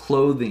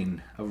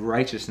clothing of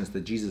righteousness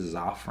that Jesus is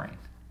offering.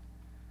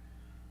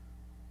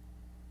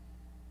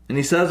 And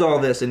he says all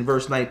this in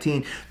verse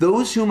 19.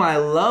 Those whom I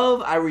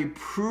love, I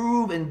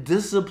reprove and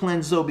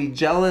discipline, so be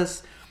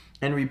jealous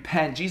and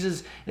repent.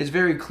 Jesus is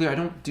very clear. I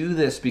don't do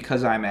this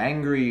because I'm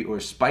angry or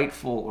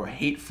spiteful or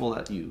hateful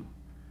at you.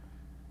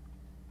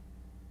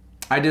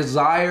 I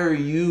desire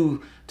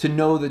you to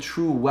know the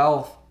true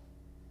wealth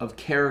of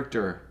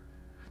character,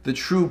 the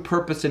true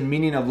purpose and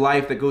meaning of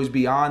life that goes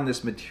beyond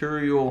this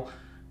material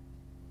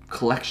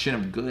collection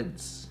of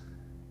goods.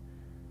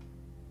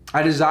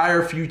 I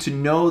desire for you to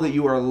know that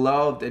you are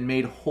loved and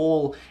made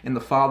whole in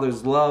the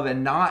Father's love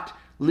and not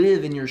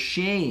live in your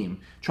shame,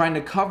 trying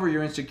to cover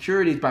your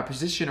insecurities by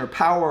position or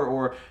power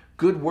or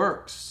good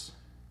works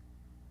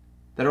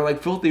that are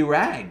like filthy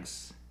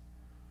rags.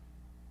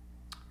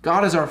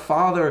 God as our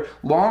Father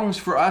longs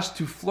for us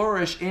to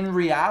flourish in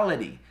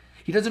reality.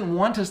 He doesn't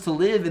want us to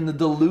live in the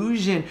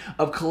delusion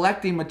of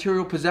collecting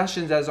material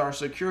possessions as our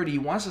security. He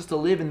wants us to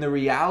live in the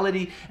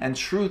reality and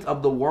truth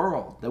of the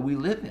world that we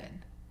live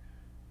in.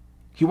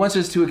 He wants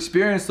us to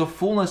experience the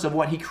fullness of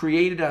what he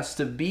created us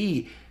to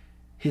be,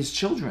 his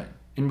children,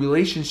 in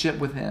relationship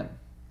with him.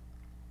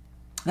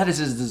 That is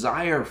his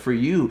desire for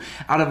you.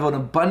 Out of an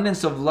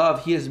abundance of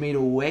love, he has made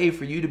a way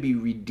for you to be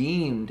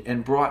redeemed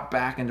and brought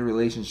back into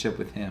relationship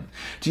with him.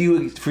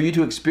 For you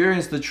to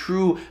experience the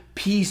true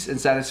peace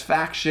and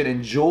satisfaction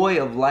and joy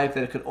of life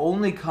that could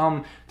only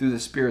come through the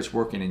Spirit's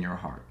working in your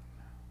heart.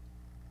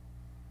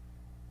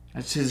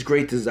 That's his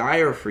great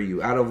desire for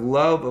you, out of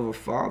love of a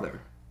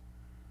Father.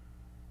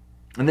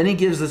 And then he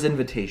gives this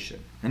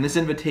invitation. And this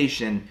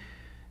invitation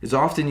is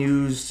often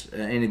used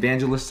in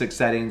evangelistic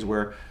settings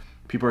where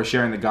people are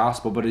sharing the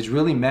gospel, but it's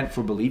really meant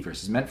for believers.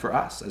 It's meant for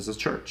us as a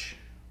church.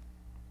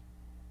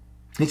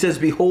 He says,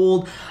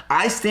 behold,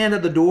 I stand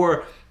at the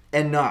door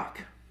and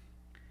knock.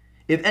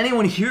 If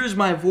anyone hears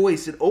my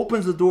voice and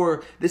opens the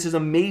door, this is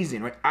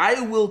amazing, right?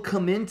 I will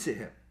come into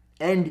him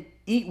and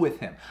eat with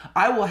him.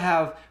 I will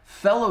have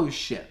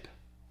fellowship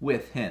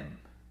with him.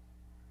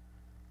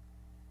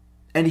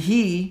 And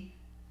he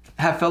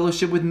have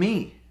fellowship with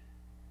me.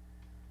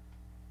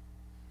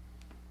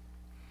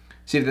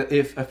 See,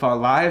 if our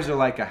lives are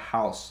like a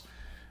house,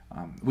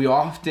 we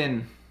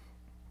often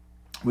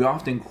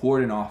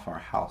cordon off our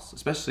house,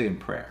 especially in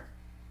prayer.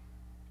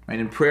 Right?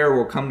 In prayer,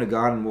 we'll come to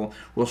God and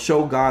we'll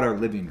show God our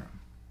living room.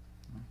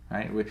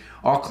 Right? We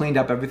all cleaned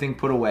up, everything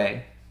put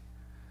away.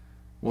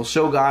 We'll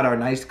show God our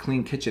nice,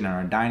 clean kitchen and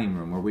our dining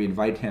room where we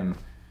invite him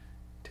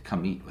to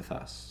come eat with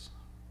us.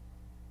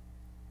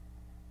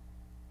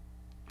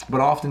 But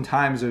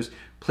oftentimes there's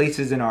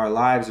places in our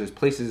lives, there's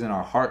places in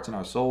our hearts and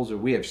our souls where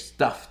we have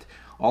stuffed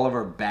all of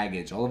our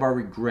baggage, all of our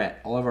regret,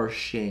 all of our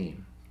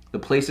shame. The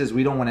places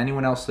we don't want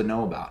anyone else to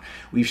know about.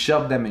 We've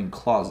shoved them in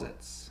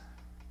closets.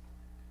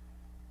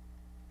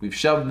 We've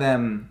shoved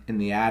them in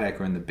the attic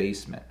or in the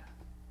basement.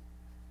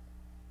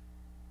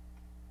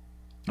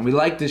 And we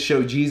like to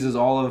show Jesus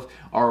all of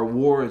our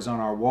awards on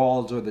our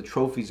walls or the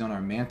trophies on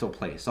our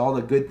mantelpiece, all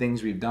the good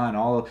things we've done,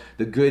 all of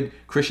the good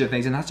Christian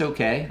things. And that's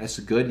okay. That's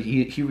good.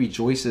 He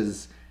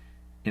rejoices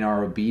in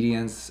our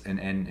obedience and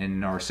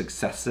in our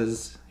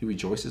successes. He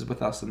rejoices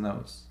with us in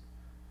those.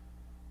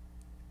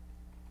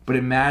 But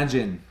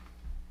imagine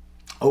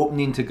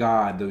opening to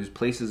God those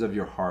places of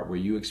your heart where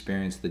you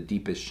experience the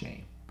deepest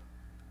shame.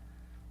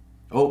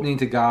 Opening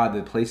to God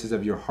the places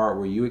of your heart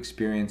where you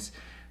experience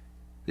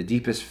the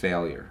deepest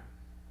failure.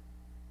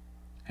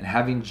 and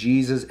having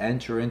Jesus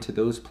enter into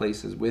those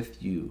places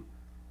with you.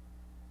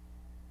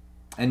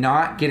 And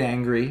not get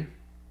angry,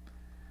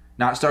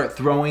 not start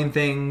throwing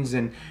things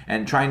and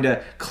trying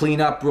to clean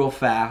up real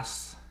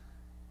fast,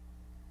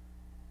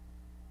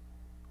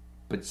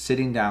 but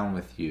sitting down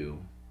with you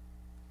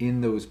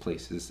in those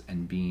places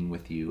and being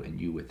with you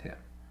and you with him.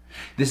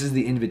 This is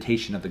the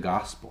invitation of the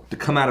gospel, to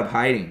come out of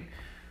hiding,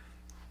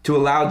 to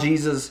allow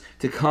Jesus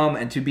to come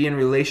and to be in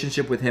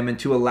relationship with him, and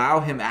to allow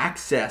him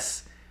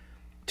access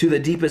to the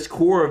deepest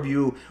core of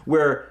you,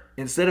 where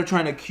instead of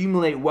trying to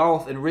accumulate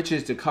wealth and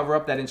riches to cover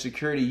up that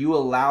insecurity, you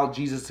allow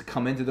Jesus to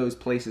come into those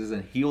places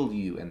and heal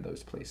you in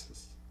those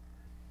places.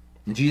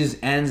 And Jesus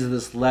ends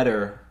this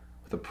letter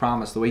with a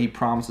promise, the way he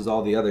promises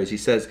all the others. He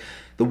says,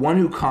 the one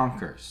who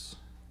conquers,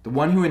 the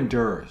one who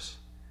endures,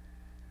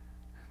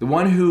 the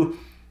one who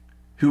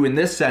in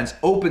this sense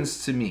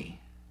opens to me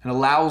and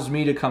allows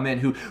me to come in,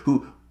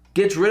 who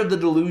gets rid of the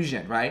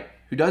delusion, right?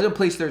 Who doesn't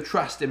place their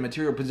trust in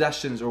material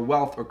possessions or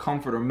wealth or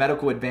comfort or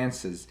medical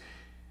advances.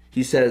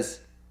 He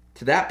says,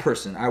 to that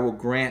person I will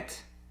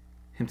grant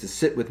him to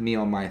sit with me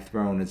on my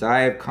throne, as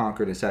I have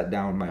conquered and sat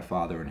down with my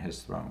Father in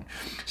his throne.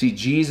 See,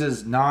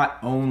 Jesus not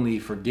only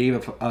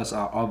forgave us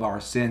of our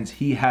sins,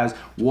 he has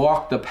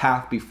walked the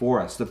path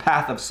before us, the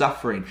path of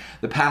suffering,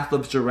 the path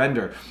of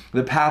surrender,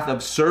 the path of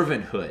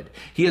servanthood.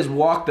 He has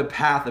walked the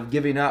path of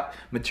giving up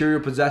material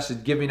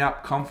possessions, giving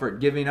up comfort,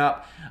 giving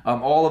up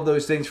all of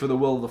those things for the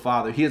will of the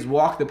Father. He has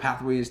walked the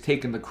path where he has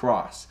taken the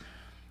cross.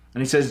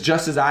 And he says,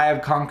 just as I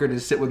have conquered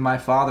and sit with my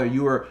Father,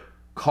 you are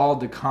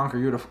called to conquer.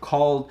 You're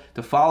called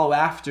to follow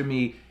after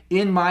me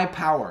in my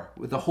power,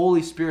 with the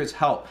Holy Spirit's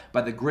help,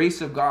 by the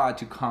grace of God,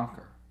 to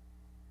conquer.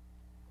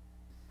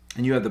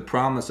 And you have the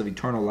promise of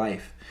eternal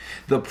life,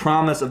 the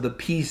promise of the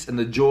peace and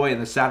the joy and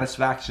the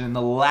satisfaction and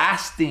the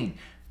lasting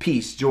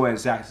peace, joy, and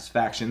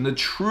satisfaction, the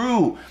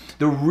true,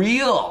 the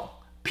real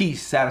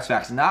peace,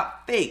 satisfaction,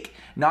 not fake,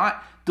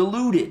 not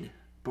diluted,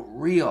 but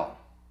real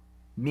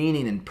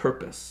meaning and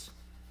purpose.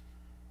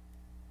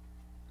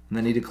 And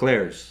then he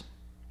declares,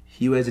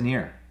 he who has an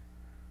ear,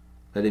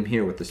 let him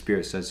hear what the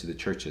Spirit says to the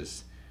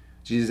churches.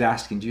 Jesus is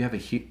asking, do you have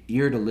an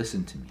ear to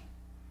listen to me?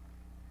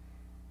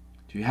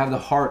 Do you have the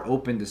heart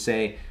open to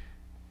say,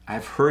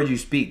 I've heard you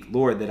speak,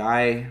 Lord, that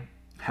I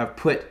have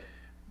put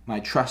my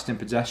trust in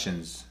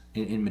possessions,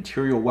 in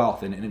material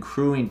wealth, and in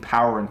accruing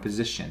power and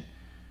position,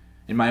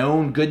 in my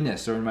own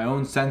goodness or in my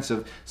own sense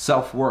of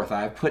self-worth.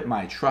 I have put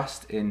my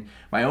trust in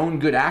my own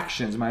good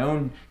actions, my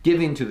own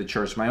giving to the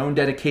church, my own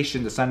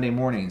dedication to Sunday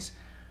mornings,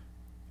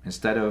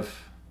 instead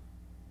of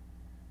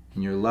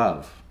in your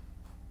love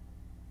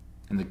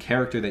and the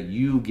character that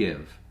you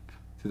give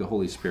through the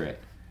Holy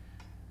Spirit,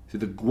 through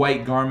the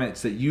white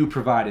garments that you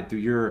provided through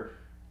your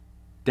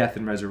death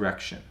and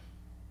resurrection,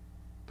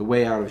 the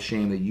way out of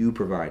shame that you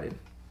provided.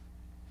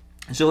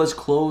 And so let's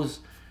close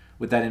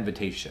with that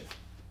invitation.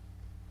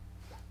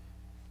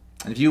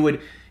 And if you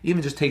would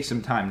even just take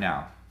some time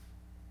now,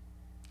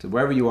 to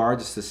wherever you are,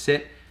 just to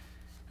sit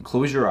and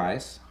close your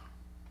eyes.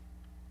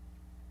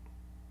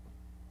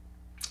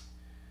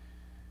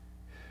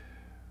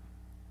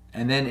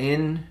 And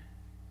then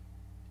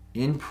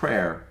in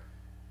prayer,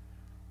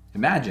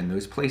 imagine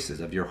those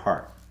places of your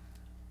heart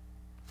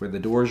where the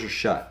doors are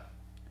shut,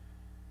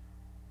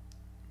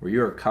 where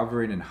you are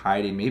covering and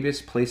hiding. Maybe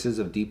it's places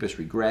of deepest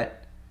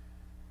regret,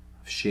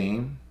 of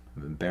shame,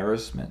 of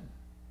embarrassment.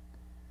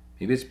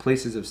 Maybe it's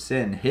places of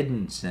sin,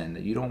 hidden sin,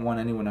 that you don't want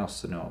anyone else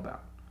to know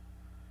about.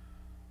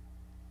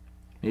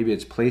 Maybe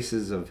it's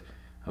places of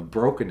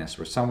brokenness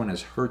where someone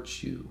has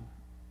hurt you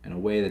in a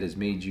way that has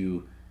made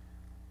you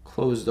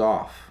closed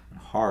off and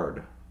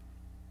hard.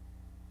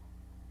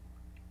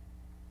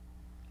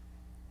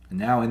 And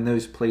now in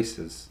those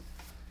places,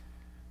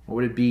 what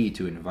would it be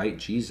to invite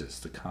Jesus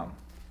to come?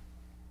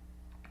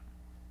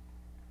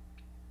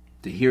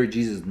 To hear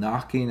Jesus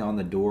knocking on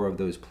the door of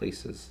those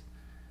places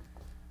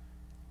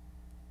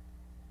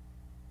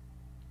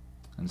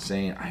and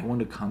saying, I want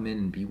to come in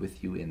and be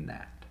with you in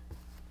that.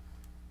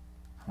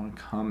 I want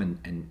to come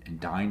and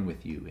dine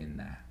with you in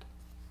that.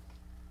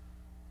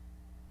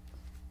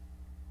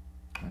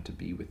 I want to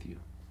be with you.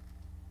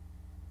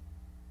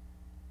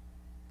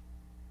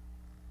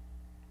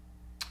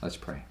 Let's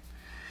pray.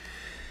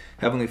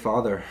 Heavenly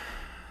Father,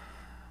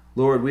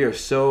 Lord, we are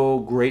so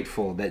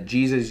grateful that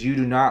Jesus, you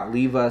do not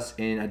leave us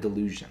in a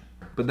delusion,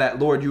 but that,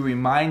 Lord, you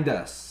remind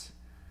us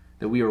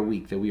that we are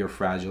weak, that we are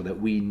fragile, that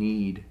we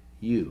need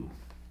you.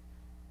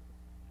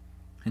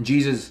 And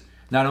Jesus,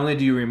 not only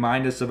do you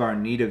remind us of our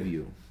need of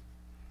you,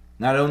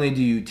 not only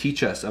do you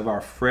teach us of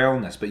our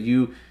frailness, but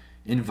you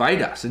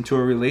invite us into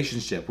a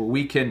relationship where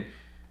we can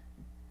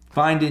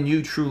find in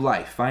you true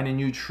life, find in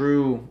you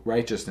true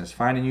righteousness,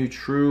 find in you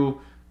true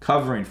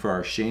covering for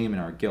our shame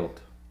and our guilt.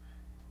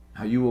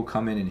 How you will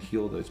come in and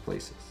heal those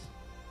places.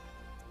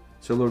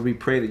 So Lord, we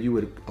pray that you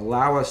would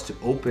allow us to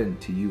open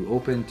to you,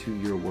 open to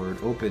your word,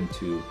 open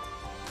to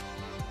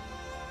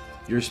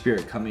your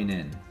Spirit coming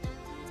in,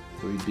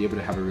 where we'd be able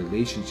to have a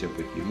relationship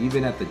with you,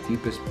 even at the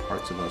deepest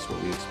parts of us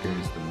where we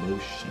experience the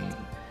most shame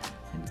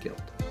and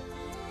guilt.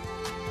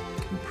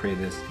 We pray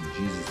this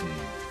in Jesus'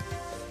 name.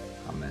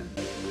 Amen.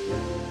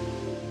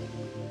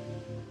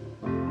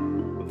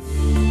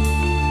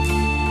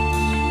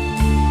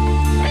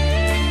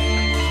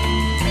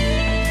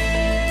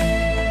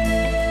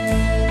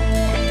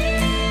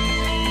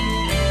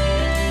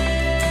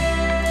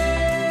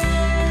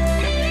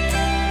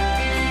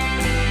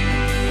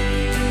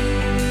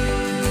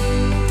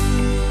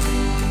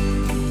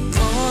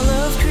 All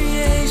of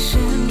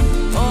creation,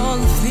 all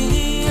of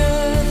the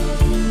earth,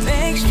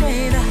 make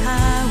straight a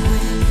highway,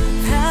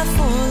 path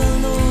for the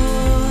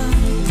Lord.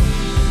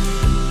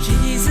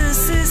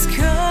 Jesus is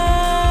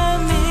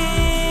coming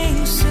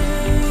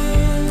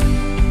soon.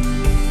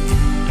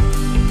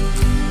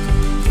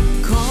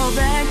 Call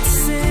back the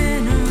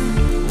sinner,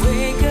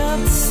 wake up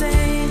the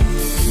saint.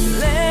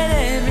 Let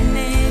every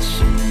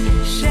nation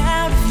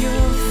shout of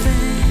your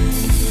fame.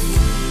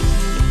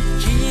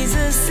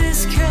 Jesus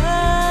is coming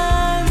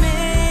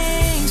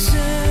soon.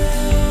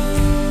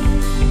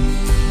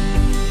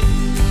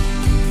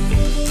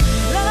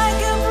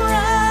 Like a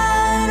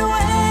bride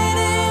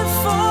waiting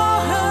for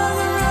her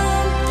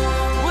groom,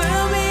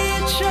 we'll be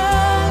a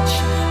church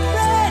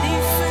ready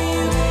for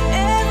you.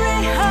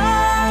 Every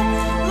heart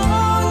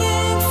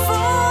longing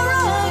for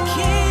a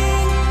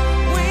king.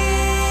 We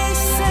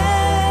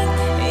said,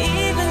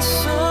 even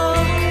so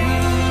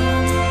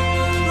come,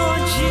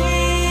 Lord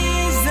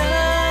Jesus,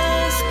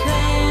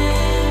 come.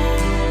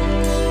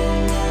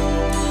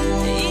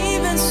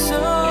 Even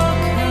so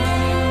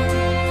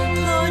come,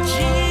 Lord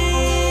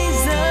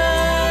Jesus,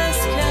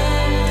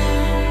 come.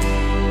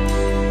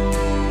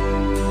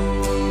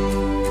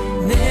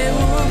 There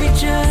will be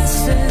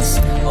justice,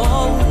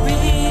 all will be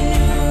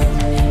new.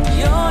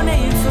 Your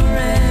name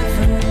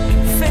forever,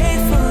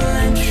 faithful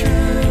and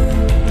true.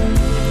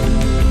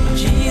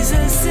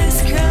 Jesus is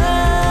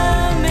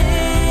coming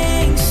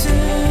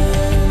soon.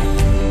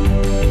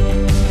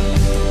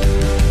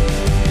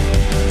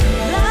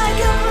 Like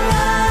a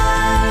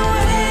bride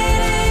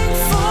waiting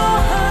for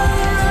her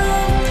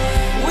groom,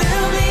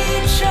 we'll be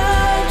a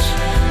church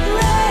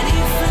ready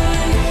for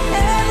you.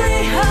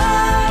 Every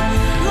heart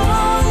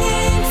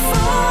longing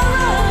for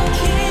a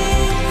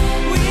king.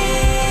 We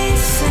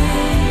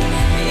sing,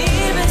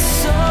 even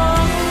so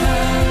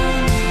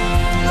come,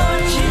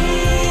 Lord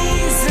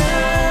Jesus,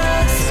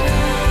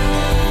 come.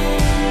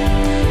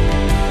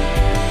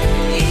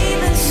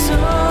 Even so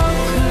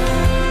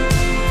come,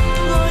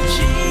 Lord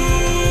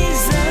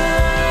Jesus,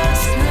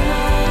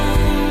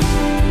 come.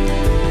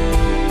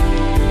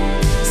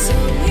 So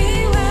we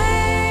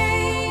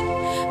wait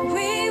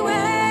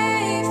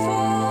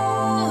for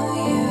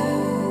you.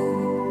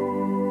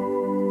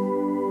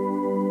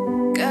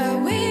 God,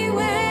 we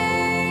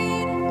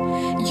wait,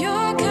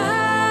 you're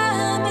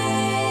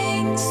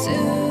coming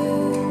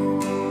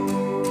soon.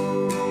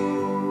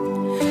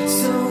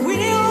 So we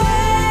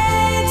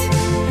wait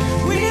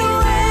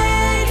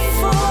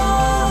for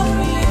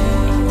you.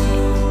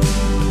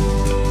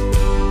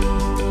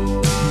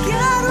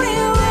 God, we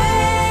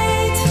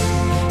wait,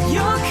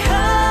 you're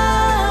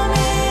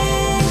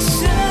coming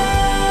soon.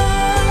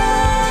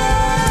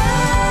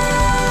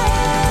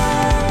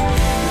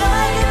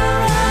 Like a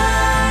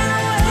bride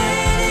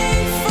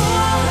waiting for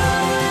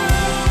her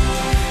groom,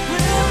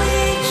 we'll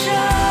be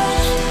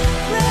church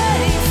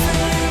ready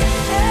for you.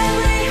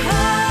 Every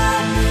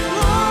heart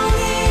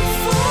longing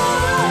for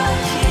a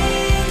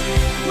king.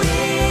 We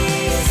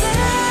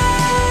sing,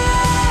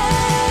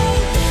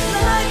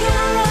 like a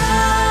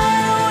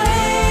bride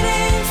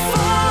waiting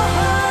for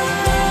her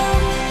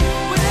groom,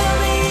 we'll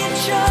be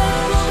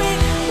church, we'll be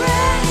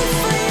ready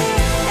for you.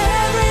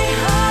 Every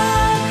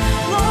heart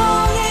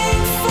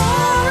longing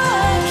for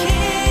a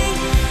king.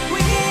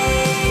 We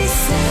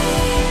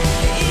sing,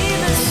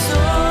 even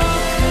so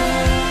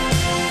come,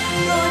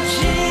 Lord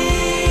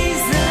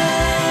Jesus,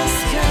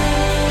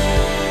 come.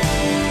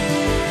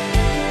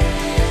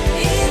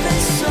 Even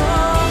so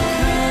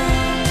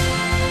come,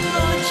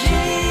 Lord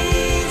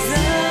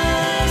Jesus,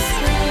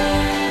 come.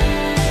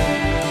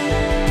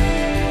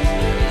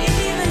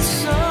 Even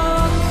so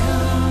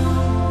come,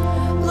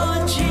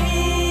 Lord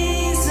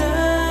Jesus,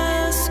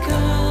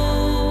 come.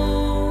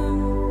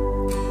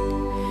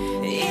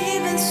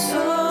 Even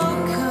so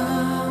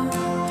come,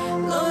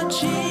 Lord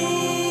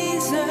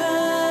Jesus,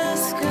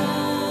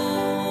 come.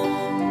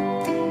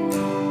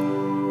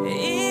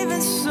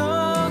 Even so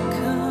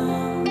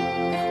come,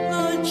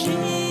 Lord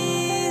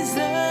Jesus,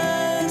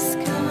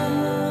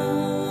 come.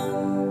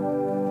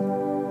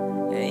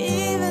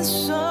 Even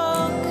so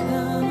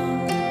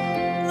come,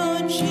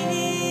 Lord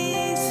Jesus,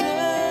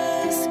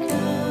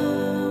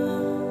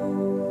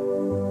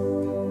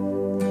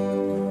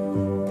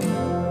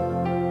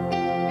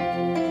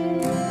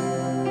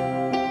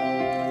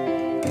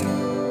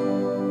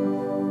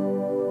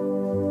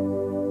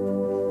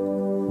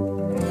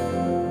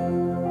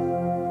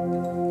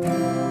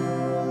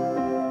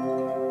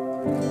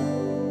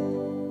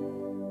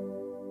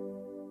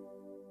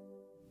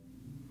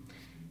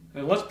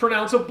 And let's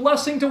pronounce a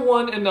blessing to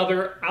one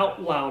another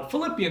out loud.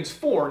 Philippians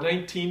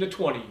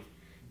 4:19-20.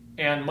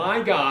 And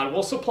my God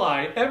will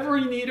supply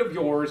every need of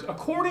yours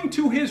according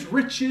to his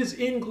riches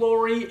in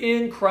glory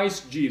in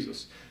Christ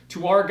Jesus.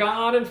 To our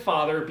God and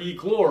Father be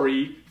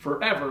glory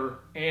forever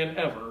and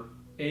ever.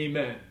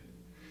 Amen.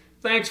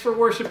 Thanks for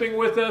worshiping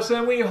with us,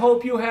 and we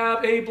hope you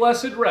have a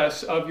blessed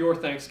rest of your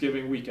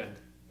Thanksgiving weekend.